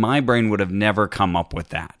 my brain would have never come up with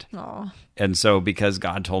that. Aww. And so because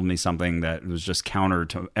God told me something that was just counter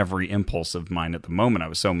to every impulse of mine at the moment, I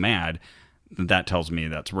was so mad, that tells me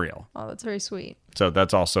that's real. Oh, that's very sweet. So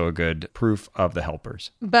that's also a good proof of the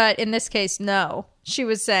helpers. But in this case, no. She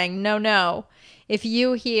was saying, no. If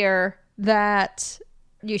you hear that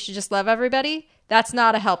you should just love everybody, that's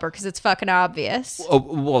not a helper because it's fucking obvious. Oh,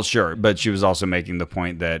 well, sure. But she was also making the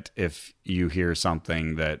point that if you hear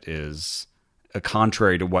something that is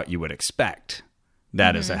contrary to what you would expect,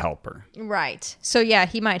 that is a helper. Right. So,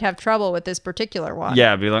 he might have trouble with this particular one.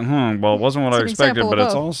 Yeah, be like, well, it wasn't what I expected, but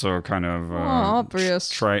it's both. also kind of obvious.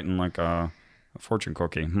 trite and like a Fortune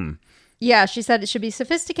cookie. Yeah, she said it should be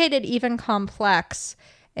sophisticated, even complex,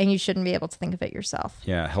 and you shouldn't be able to think of it yourself.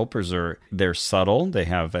 Yeah, helpers they're subtle. They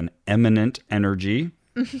have an eminent energy.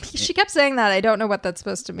 She kept saying that. I don't know what that's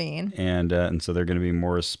supposed to mean. And so they're going to be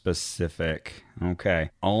more specific. Okay.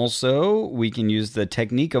 Also, we can use the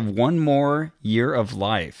technique of one more year of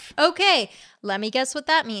life. Okay, let me guess what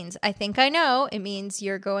that means. I think I know. It means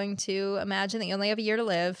you're going to imagine that you only have a year to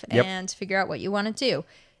live and figure out what you want to do.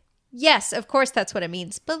 Yes, of course that's what it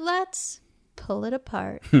means. But let's pull it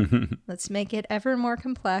apart. Let's make it ever more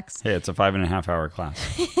complex. Hey, it's a 5.5-hour class.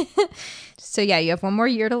 So yeah, you have one more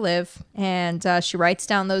year to live. And she writes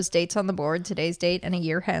down those dates on the board, today's date and a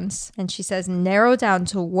year hence. And she says, narrow down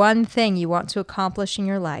to one thing you want to accomplish in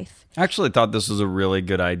your life. I actually thought this was a really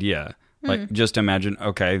good idea. Like, just imagine,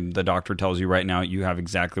 okay, the doctor tells you right now you have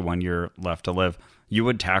exactly 1 year left to live. You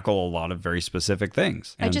would tackle a lot of very specific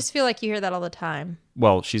things. I just feel like you hear that all the time.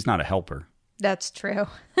 Well, she's not a helper. That's true.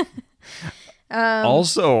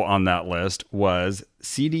 Also on that list was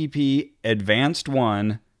CDP Advanced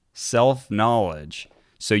 1 Self-Knowledge.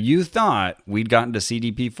 So you thought we'd gotten to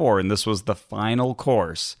CDP 4 and this was the final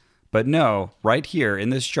course. But no, right here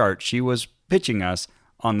in this chart, she was pitching us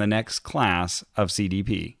on the next class of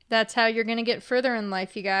CDP. That's how you're going to get further in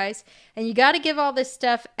life, you guys. And you got to give all this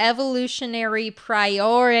stuff evolutionary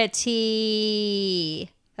priority.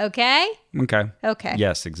 Okay? Okay.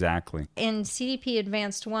 Yes, exactly. In CDP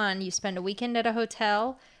Advanced 1, you spend a weekend at a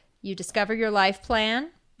hotel. You discover your life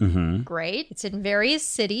plan. Mm-hmm. Great. It's in various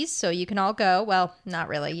cities, so you can all go. Well, not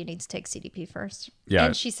really. You need to take CDP first. Yeah.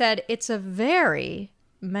 And she said it's a very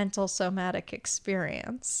mental somatic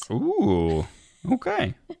experience. Ooh.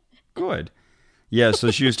 Okay, good. Yeah, so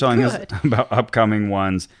she was telling us about upcoming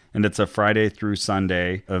ones, and it's a Friday through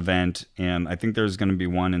Sunday event, and I think there's going to be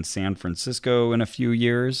one in San Francisco in a few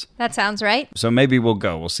years. That sounds right. So maybe we'll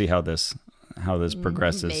go. We'll see how this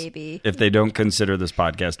progresses. Maybe. If they don't consider this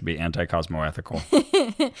podcast to be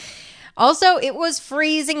anti-cosmoethical. Also, it was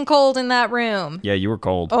freezing cold in that room. Yeah, you were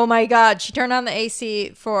cold. Oh my God. She turned on the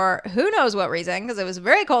AC for who knows what reason, because it was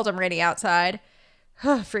very cold and rainy outside.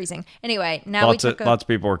 Freezing. Anyway, now lots of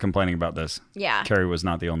people were complaining about this. Yeah. Carrie was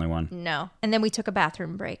not the only one. No. And then we took a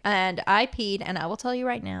bathroom break. And I peed, and I will tell you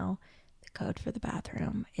right now, the code for the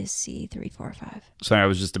bathroom is C345. So I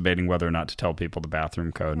was just debating whether or not to tell people the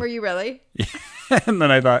bathroom code. Were you really? Yeah. And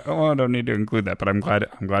then I thought, I don't need to include that, but I'm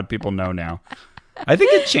glad people know now. I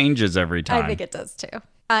think it changes every time. I think it does too.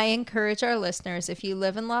 I encourage our listeners, if you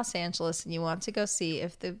live in Los Angeles and you want to go see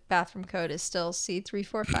if the bathroom code is still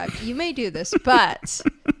C345, you may do this, but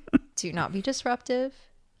do not be disruptive.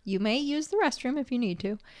 You may use the restroom if you need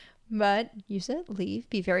to, but use it, leave,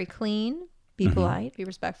 be very clean, be polite, be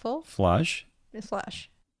respectful. Flush. Flush.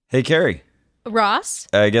 Hey, Carrie. Ross?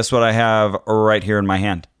 Guess what I have right here in my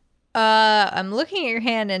hand? I'm looking at your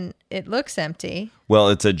hand and it looks empty. Well,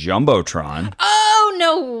 it's a Jumbotron. Oh,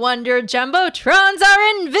 no wonder Jumbotrons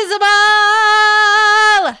are invisible!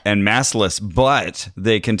 And massless, but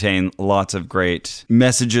they contain lots of great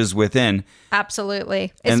messages within.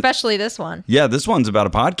 Absolutely. Especially this one. Yeah, this one's about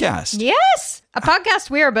a podcast. Yes! A podcast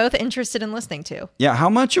we are both interested in listening to. Yeah, how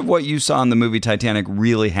much of what you saw in the movie Titanic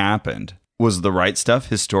really happened? Was the right stuff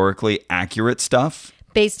historically accurate stuff?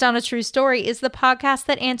 Based on a True Story is the podcast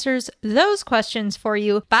that answers those questions for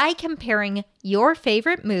you by comparing your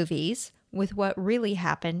favorite movies with what really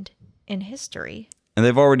happened in history. And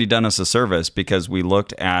they've already done us a service because we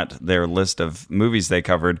looked at their list of movies they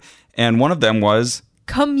covered, and one of them was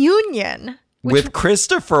Communion. With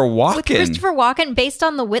Christopher Walken. With Christopher Walken, based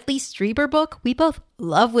on the Whitley Strieber book. We both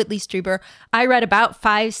love Whitley Strieber. I read about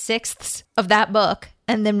 5/6 of that book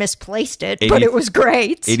and then misplaced it, but it was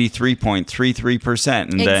great.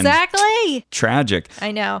 83.33%. And exactly. Then tragic.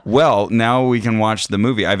 I know. Well, now we can watch the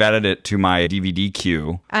movie. I've added it to my DVD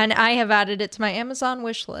queue. And I have added it to my Amazon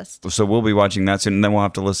wish list. So we'll be watching that soon, and then we'll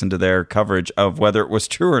have to listen to their coverage of whether it was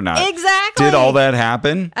true or not. Exactly. Did all that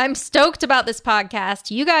happen? I'm stoked about this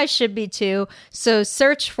podcast. You guys should be too. So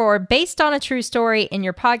search for Based on a True Story in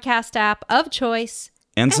your podcast app of choice.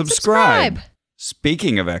 And subscribe.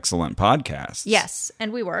 Speaking of excellent podcasts. Yes,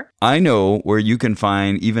 and we were. I know where you can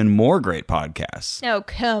find even more great podcasts. Oh,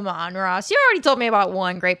 come on, Ross. You already told me about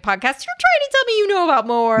one great podcast. You're trying to tell me you know about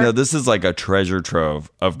more. No, this is like a treasure trove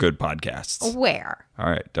of good podcasts. Where? All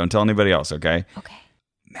right, don't tell anybody else, okay? Okay.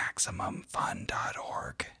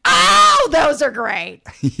 MaximumFun.org. Oh, those are great.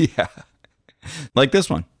 Yeah. Like this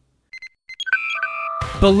one.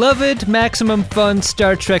 Beloved Maximum Fun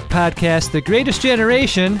Star Trek podcast, The Greatest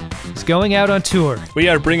Generation, is going out on tour. We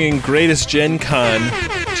are bringing Greatest Gen Con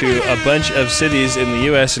to a bunch of cities in the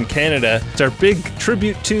U.S. and Canada. It's our big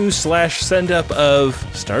tribute to / send-up of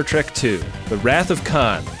Star Trek II, The Wrath of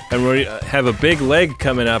Khan. And we have a big leg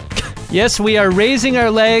coming up. Yes, we are raising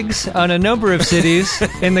our legs on a number of cities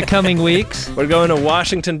in the coming weeks. We're going to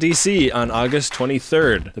Washington, D.C. on August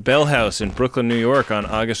 23rd, the Bell House in Brooklyn, New York on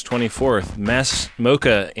August 24th, Mass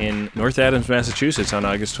Mocha in North Adams, Massachusetts on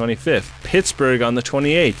August 25th, Pittsburgh on the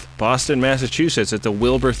 28th, Boston, Massachusetts at the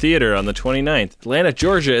Wilbur Theater on the 29th, Atlanta,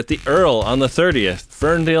 Georgia at the Earl on the 30th,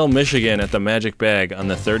 Ferndale, Michigan at the Magic Bag on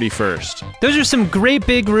the 31st. Those are some great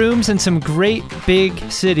big rooms and some great big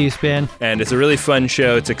cities, Ben. And it's a really fun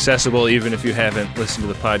show. It's accessible even if you haven't listened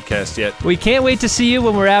to the podcast yet. We can't wait to see you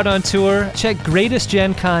when we're out on tour. Check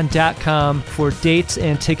greatestgencon.com for dates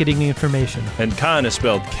and ticketing information. And Khan is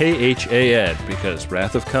spelled K-H-A-N because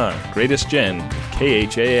Wrath of Khan. Greatest Gen,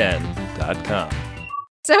 K-H-A-N.com.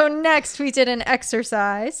 So next we did an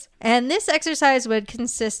exercise, and this exercise would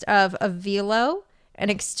consist of a velo, an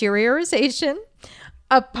exteriorization,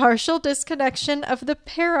 a partial disconnection of the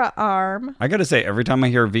para arm. I gotta say, every time I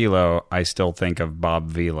hear Velo, I still think of Bob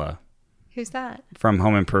Vila. Who's that? From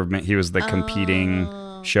Home Improvement. He was the competing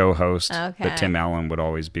show host Okay. that Tim Allen would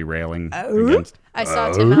always be railing against. I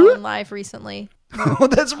saw Tim Allen live recently. Oh,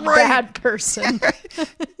 that's right. Bad person.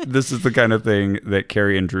 This is the kind of thing that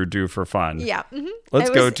Carrie and Drew do for fun. Yeah. Mm-hmm. Let's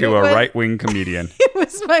go to a right-wing comedian. It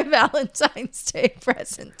was my Valentine's Day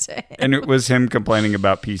present to him. And it was him complaining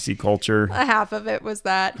about PC culture. Half of it was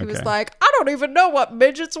that. He was Okay. like, I don't even know what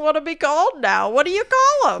midgets want to be called now. What do you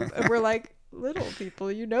call them? And we're like, little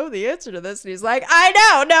people, you know the answer to this. And he's like, I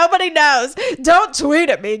know. Nobody knows. Don't tweet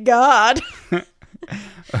at me, God.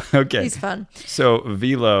 Okay. He's fun. So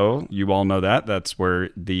Velo, you all know that. That's where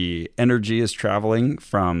the energy is traveling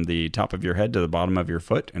from the top of your head to the bottom of your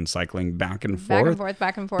foot and cycling back and forth. Back and forth,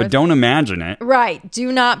 back and forth. But don't imagine it. Right.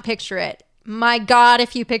 Do not picture it. My God,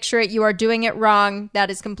 if you picture it, you are doing it wrong. That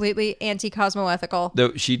is completely anti-cosmoethical.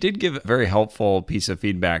 Though she did give a very helpful piece of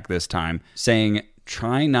feedback this time, saying,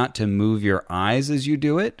 try not to move your eyes as you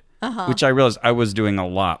do it. Which I realized I was doing a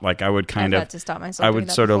lot. Like I would kind I've of, had to stop myself I doing would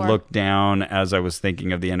that sort of before. look down as I was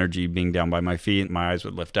thinking of the energy being down by my feet. My eyes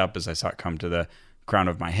would lift up as I saw it come to the crown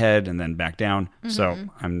of my head and then back down. So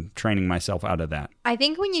I'm training myself out of that. I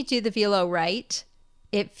think when you do the velo right,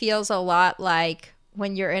 it feels a lot like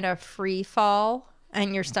when you're in a free fall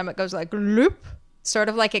and your stomach goes like loop, sort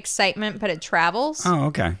of like excitement, but it travels. Oh,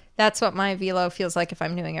 okay. That's what my velo feels like if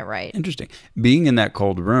I'm doing it right. Interesting. Being in that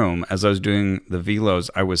cold room, as I was doing the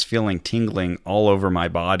velos, I was feeling tingling all over my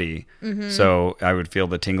body. So I would feel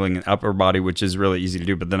the tingling in the upper body, which is really easy to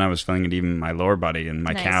do. But then I was feeling it even in my lower body and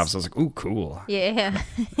my Nice. calves. I was like, ooh, cool. Yeah.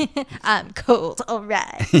 I'm cold. All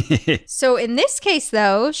right. So in this case,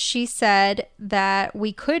 though, she said that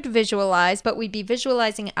we could visualize, but we'd be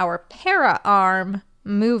visualizing our para arm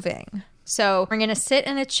moving. So we're going to sit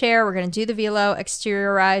in a chair. We're going to do the velo,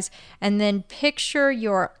 exteriorize, and then picture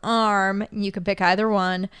your arm. You can pick either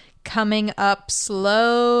one, coming up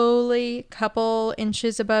slowly, couple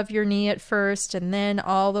inches above your knee at first, and then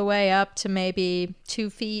all the way up to maybe 2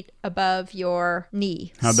 feet above your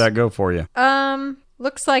knee. How'd that go for you?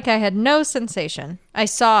 Looks like I had no sensation. I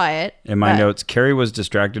saw it. In my but- notes, Carrie was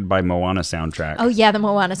distracted by Moana soundtrack. Oh, yeah, the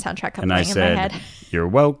Moana soundtrack kept and I playing in said, my head. you're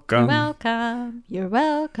welcome. Welcome. You're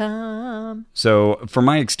welcome. So for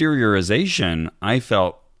my exteriorization, I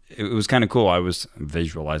felt it was kind of cool. I was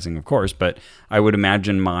visualizing, of course, but I would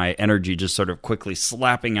imagine my energy just sort of quickly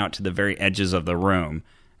slapping out to the very edges of the room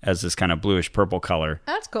as this kind of bluish purple color.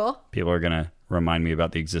 That's cool. People are going to remind me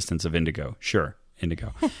about the existence of indigo. Sure,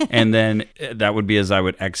 indigo. And then that would be as I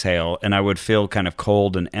would exhale, and I would feel kind of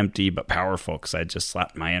cold and empty but powerful because I just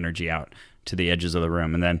slapped my energy out to the edges of the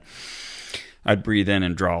room. And then I'd breathe in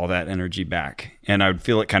and draw all that energy back. And I would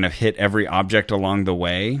feel it kind of hit every object along the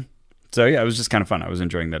way. So yeah, it was just kind of fun. I was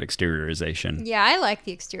enjoying that exteriorization. Yeah, I like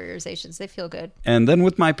the exteriorizations. They feel good. And then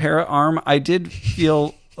with my para arm, I did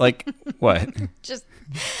feel like, what? Just,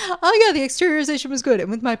 oh yeah, the exteriorization was good.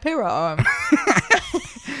 And with my para arm.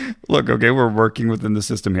 Look, okay, we're working within the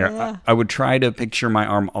system here. Yeah. I would try to picture my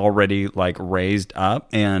arm already like raised up,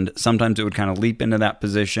 and sometimes it would kind of leap into that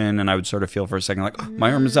position, and I would sort of feel for a second like, oh,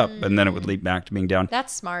 my arm is up, and then it would leap back to being down.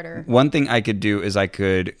 That's smarter. One thing I could do is I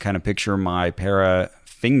could kind of picture my para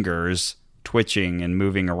fingers twitching and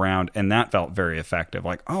moving around, and that felt very effective.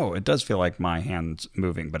 Like, oh, it does feel like my hand's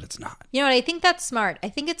moving, but it's not. You know what? I think that's smart. I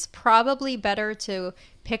think it's probably better to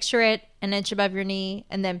picture it an inch above your knee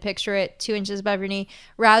and then picture it 2 inches above your knee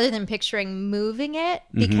rather than picturing moving it,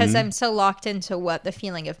 because I'm so locked into what the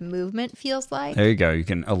feeling of movement feels like. There you go. You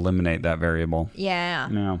can eliminate that variable. Yeah.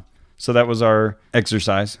 No. So that was our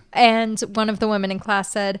exercise. And one of the women in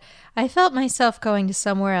class said, I felt myself going to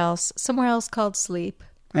somewhere else called sleep.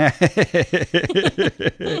 But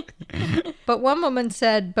one woman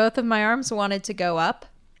said both of my arms wanted to go up.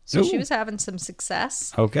 So she was having some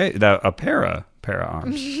success. Okay. A para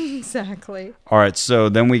arms. Exactly. All right. So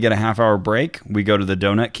then we get a half-hour break. We go to the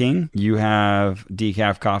Donut King. You have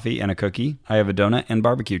decaf coffee and a cookie. I have a donut and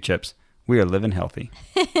barbecue chips. We are living healthy.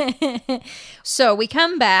 So we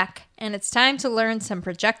come back, and it's time to learn some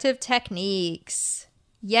projective techniques.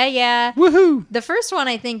 Yeah. Woohoo! The first one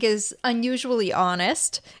I think is unusually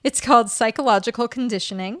honest. It's called psychological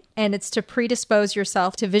conditioning, and it's to predispose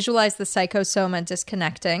yourself to visualize the psychosoma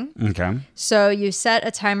disconnecting. Okay. So you set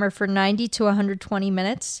a timer for 90 to 120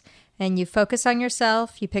 minutes, and you focus on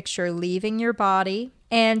yourself. You picture leaving your body.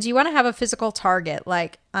 And you want to have a physical target,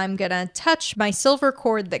 like I'm going to touch my silver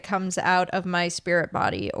cord that comes out of my spirit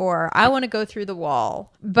body, or I want to go through the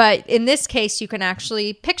wall. But in this case, you can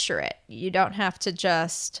actually picture it. You don't have to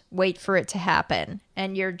just wait for it to happen.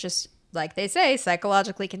 And you're just, like they say,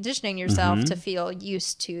 psychologically conditioning yourself to feel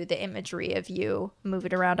used to the imagery of you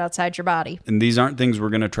moving around outside your body. And these aren't things we're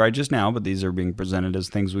going to try just now, but these are being presented as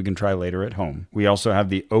things we can try later at home. We also have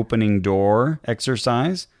the opening door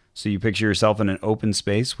exercise. So you picture yourself in an open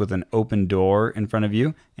space with an open door in front of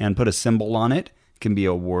you and put a symbol on it. It can be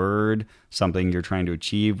a word, something you're trying to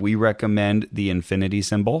achieve. We recommend the infinity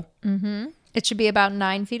symbol. Mm-hmm. It should be about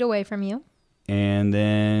 9 feet away from you. And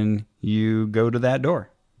then you go to that door.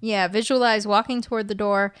 Yeah, visualize walking toward the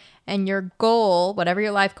door, and your goal, whatever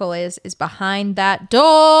your life goal is behind that door.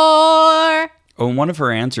 Oh, and one of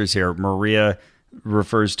her answers here, Maria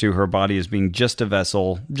refers to her body as being just a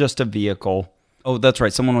vessel, just a vehicle. Oh, that's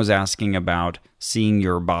right. Someone was asking about seeing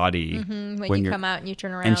your body when you come out and you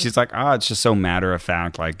turn around. And she's like, it's just so matter of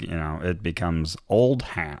fact, like, it becomes old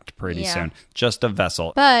hat pretty soon. Just a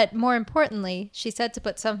vessel. But more importantly, she said to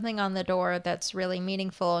put something on the door that's really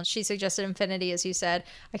meaningful. She suggested infinity, as you said.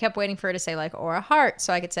 I kept waiting for her to say, like, or a heart,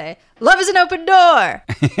 so I could say, love is an open door.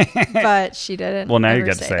 But she didn't. Well, now you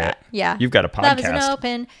got to say that. It. Yeah. You've got a podcast. Love is an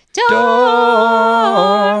open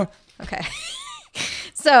door. Okay.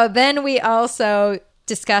 So then we also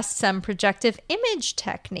discussed some projective image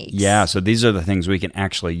techniques. Yeah, so these are the things we can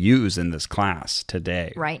actually use in this class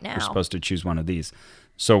today. Right now. We're supposed to choose one of these.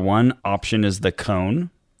 So one option is the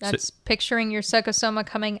cone. That's picturing your psychosoma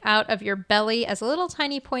coming out of your belly as a little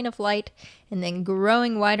tiny point of light and then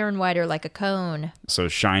growing wider and wider like a cone. So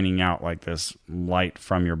shining out like this light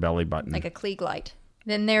from your belly button. Like a Klieg light.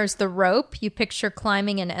 Then there's the rope. You picture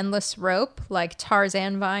climbing an endless rope, like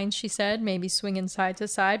Tarzan vines, she said, maybe swinging side to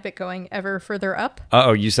side, but going ever further up.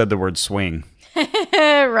 Uh-oh, you said the word swing.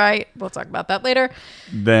 Right. We'll talk about that later.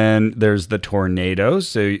 Then there's the tornado.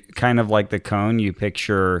 So kind of like the cone, you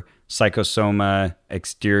picture psychosoma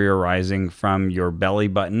exteriorizing from your belly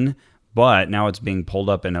button, but now it's being pulled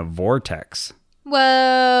up in a vortex.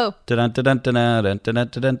 Whoa. And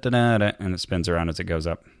it spins around as it goes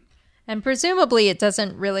up. And presumably it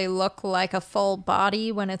doesn't really look like a full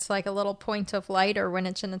body when it's like a little point of light or when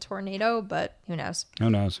it's in a tornado, but who knows? Who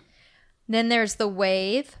knows? Then there's the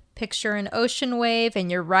wave. Picture an ocean wave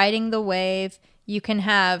and you're riding the wave. You can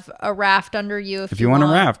have a raft under you if you want a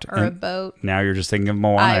raft. Or a boat. Now you're just thinking of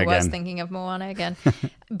Moana again. I was thinking of Moana again.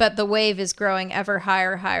 But the wave is growing ever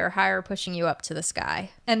higher, higher, higher, pushing you up to the sky.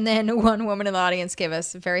 And then one woman in the audience gave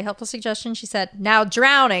us a very helpful suggestion. She said, now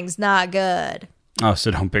drowning's not good. Oh,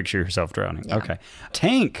 so don't picture yourself drowning. Yeah. Okay.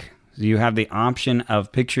 Tank. You have the option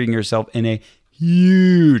of picturing yourself in a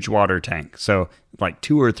huge water tank. So like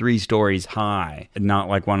 2 or 3 stories high. Not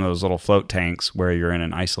like one of those little float tanks where you're in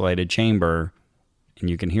an isolated chamber and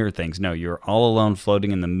you can hear things. No, you're all alone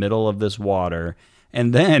floating in the middle of this water.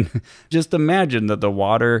 And then just imagine that the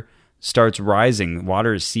water starts rising.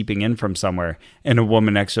 Water is seeping in from somewhere. And a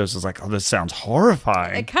woman next to us is like, oh, this sounds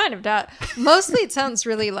horrifying. It kind of does. Mostly it sounds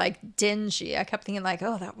really like dingy. I kept thinking like,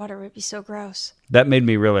 oh, that water would be so gross. That made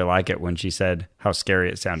me really like it when she said how scary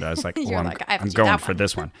it sounded. I was like, I'm going for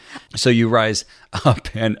this one. So you rise up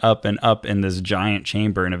and up and up in this giant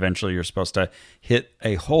chamber, and eventually you're supposed to hit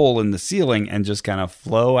a hole in the ceiling and just kind of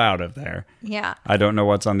flow out of there. Yeah. I don't know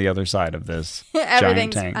what's on the other side of this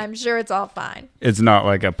giant tank. I'm sure it's all fine. It's not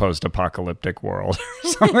like a post-apocalyptic world or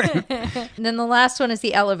something. And then the last one is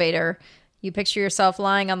the elevator. You picture yourself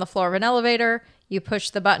lying on the floor of an elevator. You push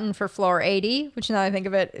the button for floor 80, which now I think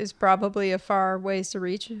of it is probably a far ways to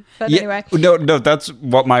reach. But anyway. No, that's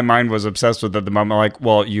what my mind was obsessed with at the moment. Like,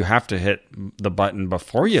 well, you have to hit the button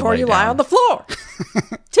before you lie on the floor.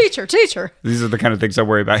 Teacher. These are the kind of things I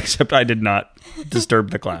worry about, except I did not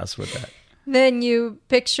disturb the class with that. Then you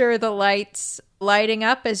picture the lights lighting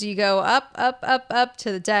up as you go up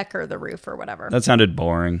to the deck or the roof or whatever. That sounded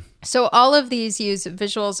boring. So all of these use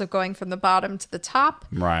visuals of going from the bottom to the top.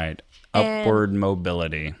 Right. Upward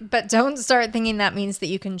mobility. But don't start thinking that means that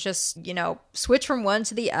you can just, switch from one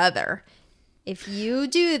to the other. If you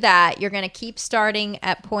do that, you're going to keep starting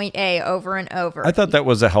at point A over and over. I thought that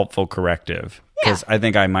was a helpful corrective. Because I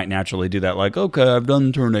think I might naturally do that. Like, okay, I've done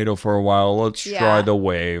the tornado for a while. Let's try the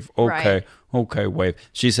wave. Okay, wave.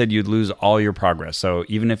 She said you'd lose all your progress. So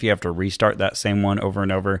even if you have to restart that same one over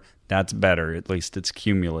and over, that's better. At least it's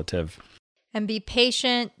cumulative. And be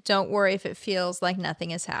patient. Don't worry if it feels like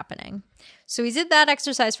nothing is happening. So we did that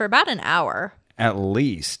exercise for about an hour. At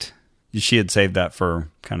least. She had saved that for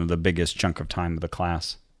kind of the biggest chunk of time of the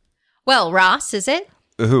class. Well, Ross, is it?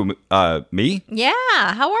 Who, me?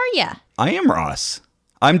 Yeah, how are you? I am Ross.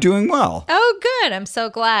 I'm doing well. Oh, good. I'm so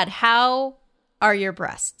glad. How are your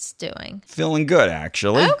breasts doing? Feeling good,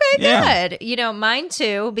 actually. Okay, good. Mine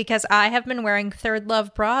too, because I have been wearing Third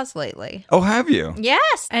Love bras lately. Oh, have you?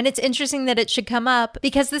 Yes. And it's interesting that it should come up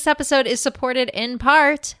because this episode is supported in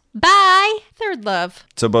part by Third Love.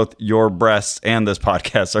 So both your breasts and this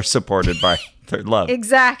podcast are supported by Third Love.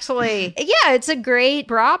 Exactly. Yeah, it's a great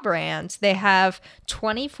bra brand. They have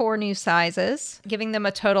 24 new sizes, giving them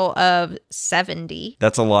a total of 70.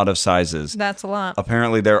 That's a lot of sizes. That's a lot.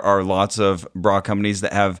 Apparently, there are lots of bra companies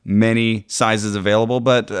that have many sizes available,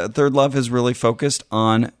 but Third Love has really focused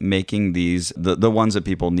on making these the ones that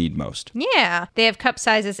people need most. Yeah. They have cup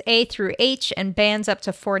sizes A through H and bands up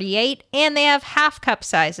to 48, and they have half cup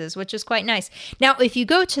sizes, which is quite nice. Now, if you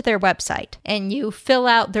go to their website and you fill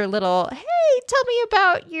out their little, hey, tell me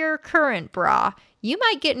about your current bra, you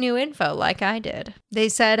might get new info like I did. They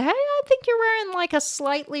said, hey, I think you're wearing like a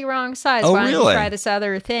slightly wrong size. Oh, Why don't really? you try this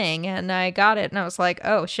other thing? And I got it, and I was like,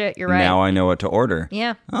 oh, shit, you're right. Now I know what to order.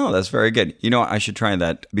 Yeah. Oh, that's very good. I should try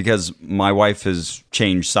that because my wife has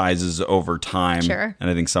changed sizes over time. Sure.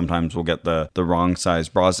 And I think sometimes we'll get the wrong size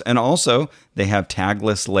bras. And also, they have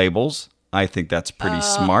tagless labels. I think that's pretty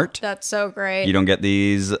smart. That's so great. You don't get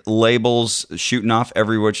these labels shooting off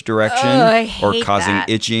every which direction I hate or causing that.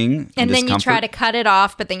 itching And then discomfort. you try to cut it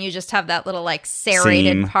off, but then you just have that little like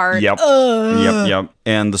serrated Seam. part. Yep. Yep.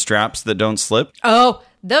 And the straps that don't slip. Oh,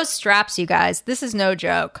 those straps, you guys. This is no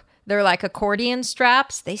joke. They're like accordion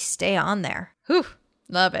straps. They stay on there. Whew.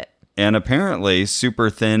 Love it. And apparently super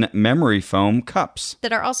thin memory foam cups.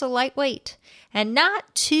 That are also lightweight and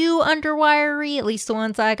not too underwiry, at least the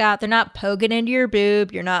ones I got. They're not poking into your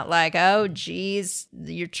boob. You're not like, oh, geez,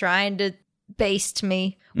 you're trying to baste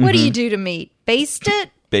me. What do you do to meat? Baste it?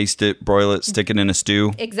 Baste it, broil it, stick it in a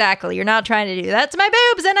stew. Exactly. You're not trying to do that to my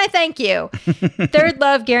boobs, and I thank you. Third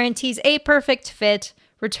Love guarantees a perfect fit.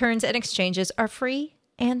 Returns and exchanges are free,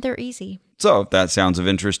 and they're easy. So if that sounds of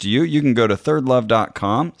interest to you, you can go to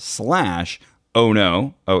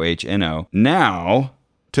thirdlove.com/ohno, OHNO, now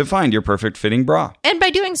to find your perfect fitting bra. And by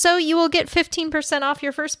doing so, you will get 15% off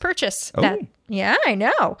your first purchase. Oh. Yeah, I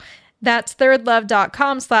know. That's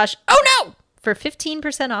thirdlove.com/ohno for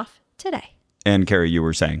 15% off today. And Carrie, you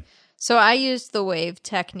were saying? So I used the wave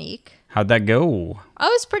technique. How'd that go? I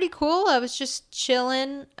was pretty cool. I was just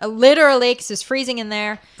chilling, literally, because it's freezing in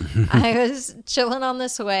there. I was chilling on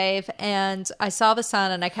this wave, and I saw the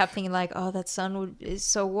sun, and I kept thinking, like, oh, that sun is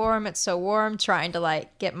so warm. It's so warm, trying to,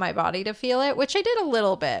 like, get my body to feel it, which I did a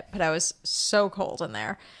little bit, but I was so cold in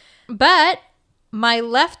there. But my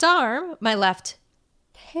left arm, my left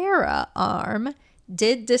para arm,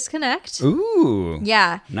 did disconnect. Ooh.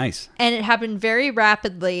 Yeah. Nice. And it happened very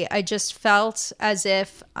rapidly. I just felt as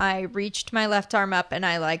if I reached my left arm up and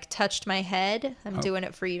I like touched my head. I'm doing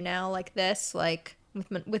it for you now like this, like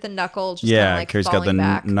with a knuckle. Just Yeah, like Carrie's got the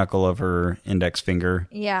back. knuckle of her index finger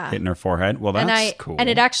hitting her forehead. Well, that's cool. And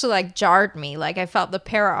it actually like jarred me. Like I felt the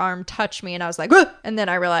para arm touch me and I was like, "Whoa!" And then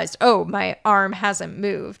I realized, oh, my arm hasn't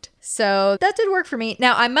moved. So that did work for me.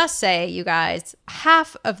 Now, I must say, you guys,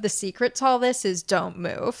 half of the secret to all this is don't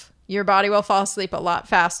move. Your body will fall asleep a lot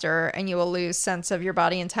faster and you will lose sense of your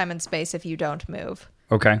body in time and space if you don't move.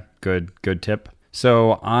 Okay, good tip.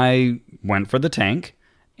 So I went for the tank,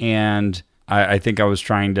 and I think I was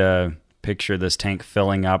trying to picture this tank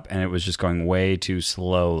filling up, and it was just going way too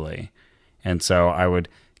slowly. And so I would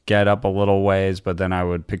get up a little ways, but then I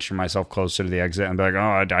would picture myself closer to the exit and be like,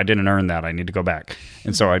 oh, I didn't earn that. I need to go back.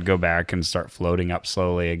 And so I'd go back and start floating up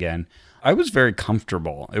slowly again. I was very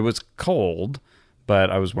comfortable. It was cold, but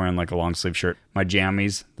I was wearing like a long sleeve shirt. My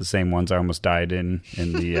jammies, the same ones I almost died in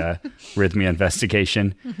the arrhythmia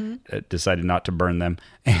investigation, decided not to burn them,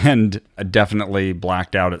 and I definitely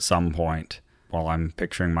blacked out at some point while I'm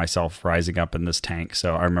picturing myself rising up in this tank.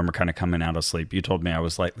 So I remember kind of coming out of sleep. You told me I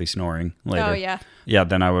was lightly snoring later. Oh, yeah. Yeah,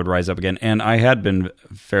 then I would rise up again. And I had been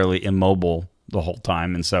fairly immobile the whole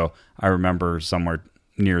time. And so I remember somewhere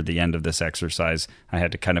near the end of this exercise, I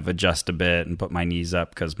had to kind of adjust a bit and put my knees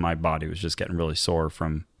up because my body was just getting really sore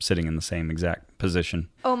from sitting in the same exact position.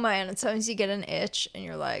 Oh man, and sometimes you get an itch and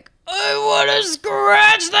you're like, I want to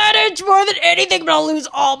scratch that itch more than anything, but I'll lose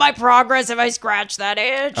all my progress if I scratch that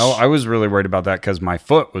itch. Oh, I was really worried about that because my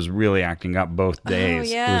foot was really acting up both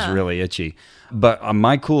days. Oh, yeah. It was really itchy. But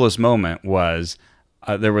my coolest moment was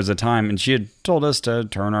there was a time, and she had told us to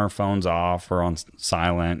turn our phones off or on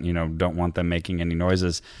silent, don't want them making any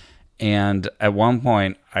noises. And at one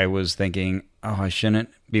point, I was thinking, oh, I shouldn't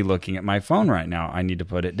be looking at my phone right now. I need to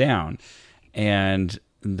put it down. And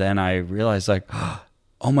then I realized, like,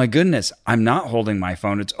 oh my goodness, I'm not holding my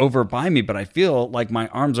phone. It's over by me, but I feel like my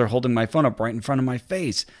arms are holding my phone up right in front of my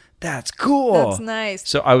face. That's cool. That's nice.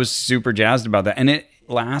 So I was super jazzed about that. And it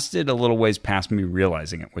lasted a little ways past me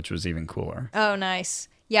realizing it, which was even cooler. Oh, nice.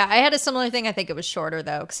 Yeah, I had a similar thing. I think it was shorter,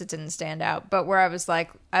 though, because it didn't stand out. But where I was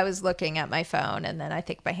like, I was looking at my phone, and then I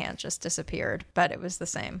think my hand just disappeared. But it was the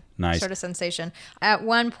same sort of sensation. At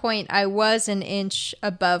one point, I was an inch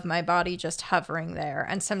above my body, just hovering there.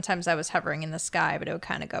 And sometimes I was hovering in the sky, but it would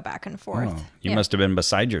kind of go back and forth. Oh, you must have been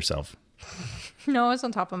beside yourself. No, I was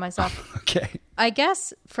on top of myself. Okay. I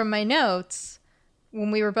guess from my notes, when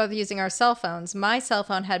we were both using our cell phones, my cell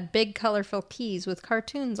phone had big colorful keys with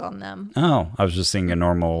cartoons on them. Oh, I was just seeing a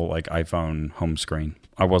normal like iPhone home screen.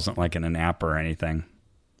 I wasn't like in an app or anything.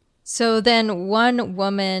 So then one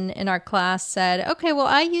woman in our class said, okay, well,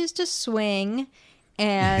 I used a swing.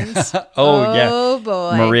 And oh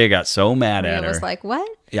boy. Maria got so mad at her. Maria was like, what?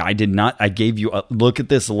 Yeah, I did not. I gave you a look at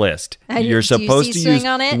this list. You're supposed to use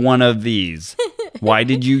one of these. Why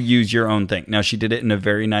did you use your own thing? Now, she did it in a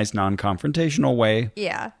very nice non-confrontational way.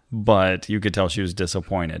 Yeah. But you could tell she was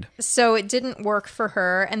disappointed. So it didn't work for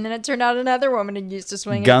her. And then it turned out another woman had used a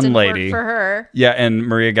swing. Gun and it didn't lady. work for her. Yeah, and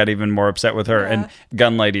Maria got even more upset with her. Yeah. And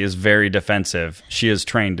Gun Lady is very defensive. She is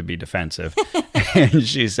trained to be defensive. And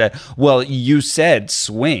she said, well, you said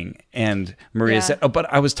swing. And Maria said, oh,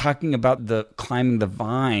 but I was talking about the climbing the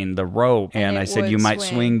vine, the rope. And I said, you might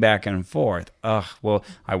swing back and forth. Ugh, well,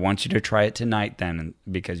 I want you to try it tonight then,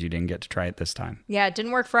 because you didn't get to try it this time. Yeah, it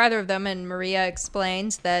didn't work for either of them. And Maria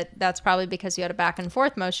explains that that's probably because you had a back and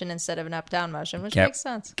forth motion instead of an up-down motion, which makes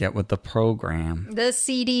sense. Get with the program. The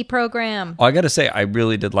CD program. Oh, I got to say, I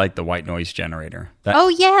really did like the white noise generator. Oh,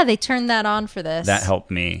 yeah, they turned that on for this. That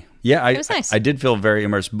helped me. Yeah, it was nice. I did feel very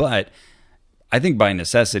immersed, but I think by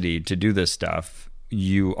necessity to do this stuff,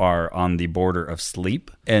 you are on the border of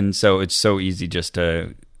sleep. And so it's so easy just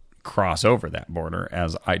to cross over that border,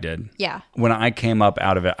 as I did. Yeah. When I came up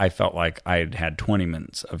out of it, I felt like I had had 20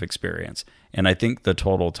 minutes of experience. And I think the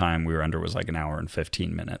total time we were under was like an hour and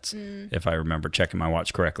 15 minutes, if I remember checking my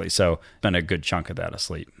watch correctly. So been a good chunk of that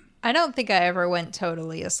asleep. I don't think I ever went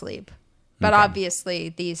totally asleep. But obviously,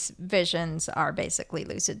 these visions are basically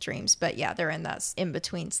lucid dreams. But yeah, they're in that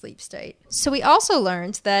in-between sleep state. So we also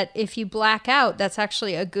learned that if you black out, that's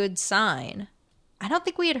actually a good sign. I don't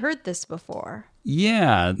think we had heard this before.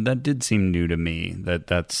 Yeah, that did seem new to me,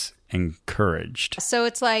 that's encouraged. So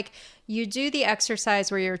it's like you do the exercise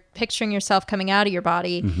where you're picturing yourself coming out of your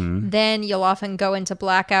body. Then you'll often go into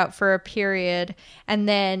blackout for a period and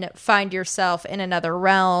then find yourself in another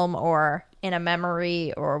realm or in a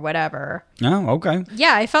memory or whatever. Oh, okay.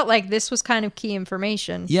 Yeah, I felt like this was kind of key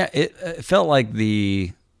information. Yeah, it felt like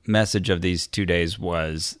the message of these 2 days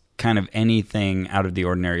was kind of anything out of the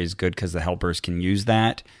ordinary is good because the helpers can use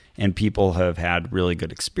that. And people have had really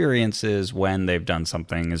good experiences when they've done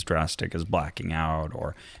something as drastic as blacking out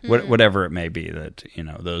or whatever it may be, that,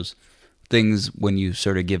 those things when you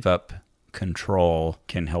sort of give up control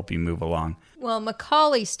can help you move along. Well,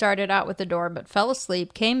 Macaulay started out with the door but fell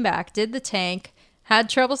asleep, came back, did the tank, had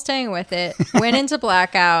trouble staying with it, went into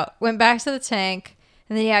blackout, went back to the tank,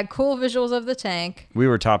 and then he had cool visuals of the tank. We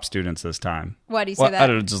were top students this time. Why do you say that? I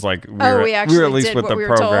don't know, just like we we actually were at least did with what the we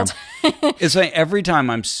were program. told. It's like every time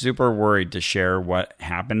I'm super worried to share what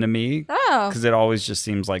happened to me. Oh. Because it always just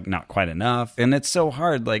seems like not quite enough. And it's so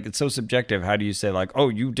hard. Like, it's so subjective. How do you say like, oh,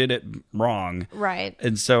 you did it wrong? Right.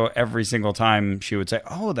 And so every single time she would say,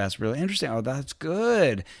 oh, that's really interesting. Oh, that's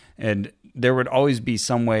good. And there would always be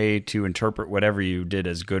some way to interpret whatever you did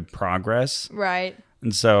as good progress. Right.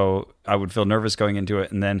 And so I would feel nervous going into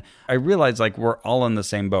it. And then I realized like we're all in the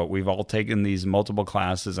same boat. We've all taken these multiple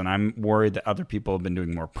classes, and I'm worried that other people have been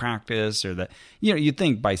doing more practice, or that, you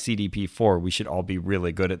think by CDP 4, we should all be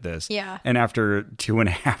really good at this. Yeah. And after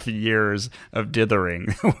 2.5 years of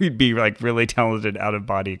dithering, we'd be like really talented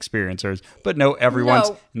out-of-body experiencers. But no, everyone's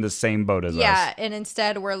in the same boat as us. Yeah. And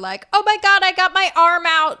instead we're like, oh my God, I got my arm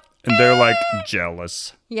out. And they're like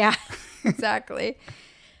jealous. Yeah, exactly.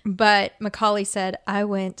 But Macaulay said, I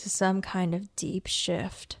went to some kind of deep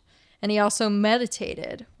shift. And he also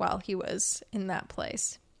meditated while he was in that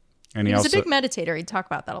place. And he was a big meditator. He'd talk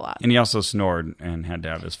about that a lot. And he also snored and had to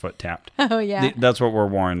have his foot tapped. Oh, yeah. That's what we're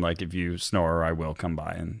warned. Like, if you snore, I will come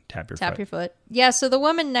by and tap your foot. Tap your foot. Yeah, so the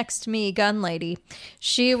woman next to me, gun lady,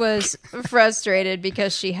 she was frustrated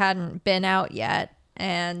because she hadn't been out yet.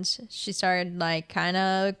 And she started, like, kind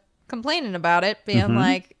of complaining about it, being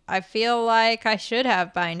like, I feel like I should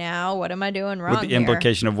have by now. What am I doing wrong With the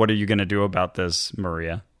implication of, what are you going to do about this,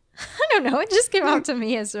 Maria? I don't know. It just came out to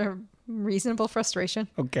me as a reasonable frustration.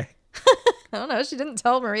 Okay. I don't know. She didn't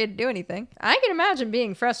tell Maria to do anything. I can imagine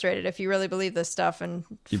being frustrated if you really believe this stuff and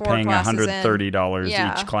you're 4 paying classes $130 in.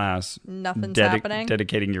 each class. Nothing's happening.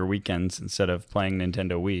 Dedicating your weekends instead of playing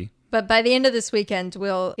Nintendo Wii. But by the end of this weekend,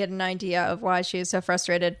 we'll get an idea of why she is so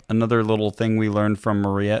frustrated. Another little thing we learned from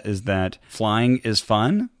Maria is that flying is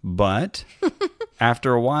fun, but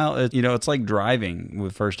after a while, it's like driving. The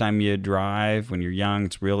first time you drive when you're young,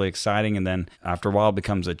 it's really exciting. And then after a while, it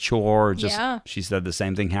becomes a chore. She said the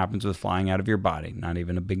same thing happens with flying out of your body. Not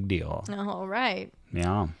even a big deal. All right.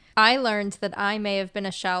 Yeah. I learned that I may have been a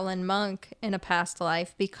Shaolin monk in a past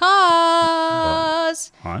life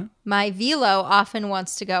because my velo often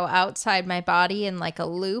wants to go outside my body in like a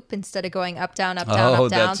loop instead of going up, down, up, down, up,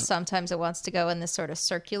 down. Sometimes it wants to go in this sort of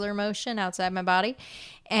circular motion outside my body.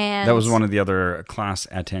 And that was one of the other class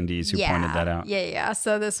attendees who pointed that out. Yeah.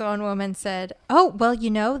 So this one woman said, oh, well,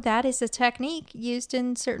 that is a technique used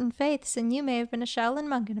in certain faiths, and you may have been a Shaolin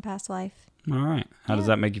monk in a past life. All right. How does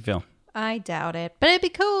that make you feel? I doubt it, but it'd be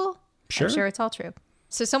cool. Sure. I'm sure it's all true.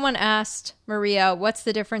 So someone asked Maria, what's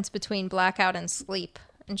the difference between blackout and sleep?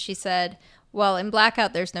 And she said, well, in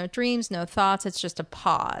blackout, there's no dreams, no thoughts. It's just a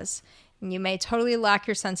pause. And you may totally lack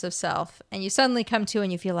your sense of self. And you suddenly come to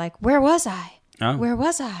and you feel like, where was I? Oh. Where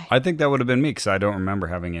was I? I think that would have been me because I don't remember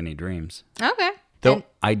having any dreams. Okay. Though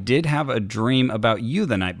I did have a dream about you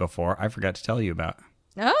the night before I forgot to tell you about.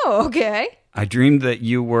 Oh, okay. I dreamed that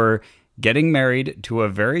you were getting married to a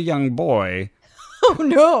very young boy. Oh,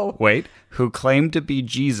 no. Wait, who claimed to be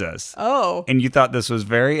Jesus. Oh. And you thought this was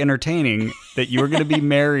very entertaining that you were going to be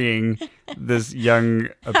marrying this young,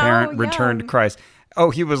 apparent returned Christ.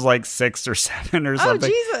 Oh, he was like 6 or 7 or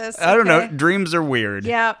something. Oh, Jesus. I don't know. Dreams are weird.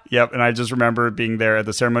 Yep. And I just remember being there at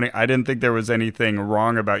the ceremony. I didn't think there was anything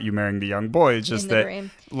wrong about you marrying the young boy. It's just that,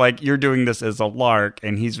 dream. like, you're doing this as a lark,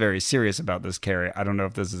 and he's very serious about this, Carrie. I don't know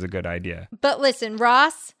if this is a good idea. But listen,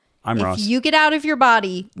 Ross. Ross. If you get out of your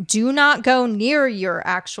body, do not go near your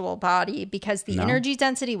actual body because the energy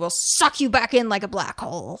density will suck you back in like a black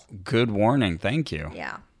hole. Good warning. Thank you.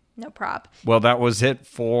 Yeah, no prob. Well, that was it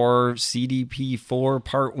for CDP 4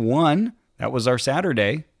 Part 1. That was our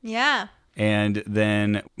Saturday. Yeah. And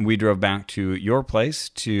then we drove back to your place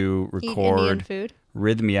to record Eat Indian food.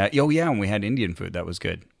 Rhythmia. Oh, yeah, and we had Indian food. That was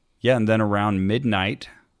good. Yeah, and then around midnight,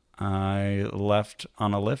 I left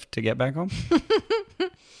on a lift to get back home.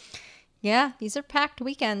 Yeah, these are packed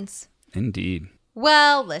weekends. Indeed.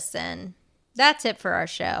 Well, listen, that's it for our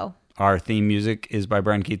show. Our theme music is by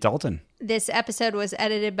Brian Keith Dalton. This episode was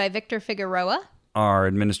edited by Victor Figueroa. Our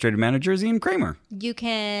administrative manager is Ian Kramer. You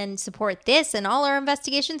can support this and all our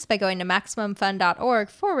investigations by going to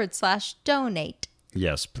MaximumFun.org/donate.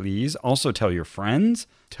 Yes, please. Also tell your friends,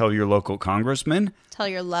 tell your local congressman. Tell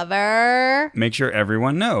your lover. Make sure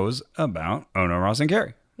everyone knows about Ono, Ross, and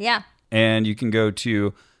Carrie. Yeah. And you can go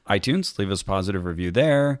to iTunes, leave us a positive review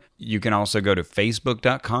there. You can also go to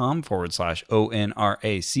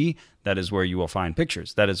facebook.com/ONRAC. That is where you will find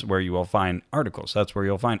pictures. That is where you will find articles. That's where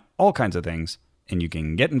you'll find all kinds of things, and you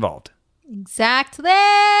can get involved. Exactly.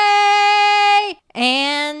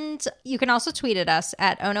 And you can also tweet at us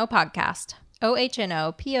at Ono Podcast.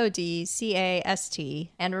 OHNOPODCAST.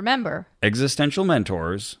 And remember, Existential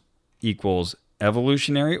mentors equals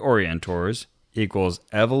evolutionary orientors equals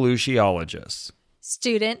evolutiologists.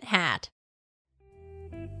 Student hat.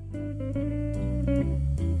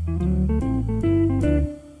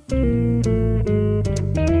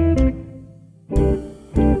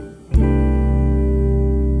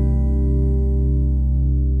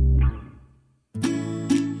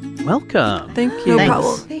 Welcome. Thank you. No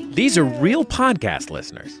problem. These are real podcast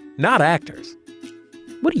listeners, not actors.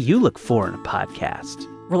 What do you look for in a podcast?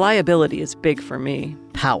 Reliability is big for me.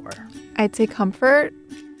 Power. I'd say comfort.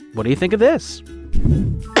 What do you think of this?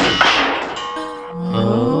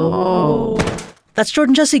 Oh. That's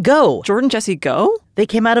Jordan Jesse Go. Jordan Jesse Go? They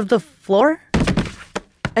came out of the floor?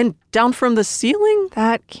 And down from the ceiling?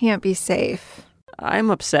 That can't be safe. I'm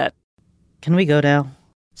upset. Can we go now?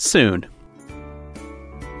 Soon.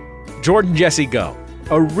 Jordan Jesse Go,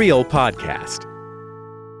 a real podcast.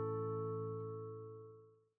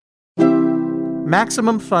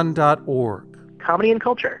 MaximumFun.org. Comedy and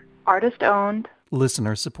culture. Artist owned.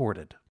 Listener supported.